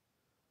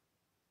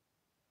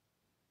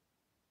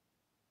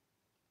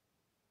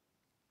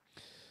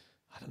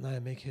 Adonai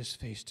make his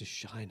face to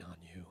shine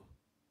on you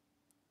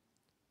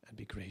and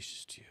be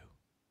gracious to you.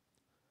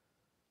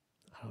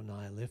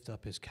 Adonai lift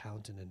up his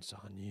countenance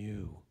on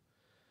you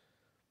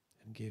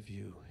and give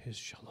you his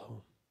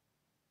shalom.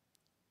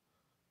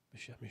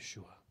 B'Shem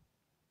Yeshua.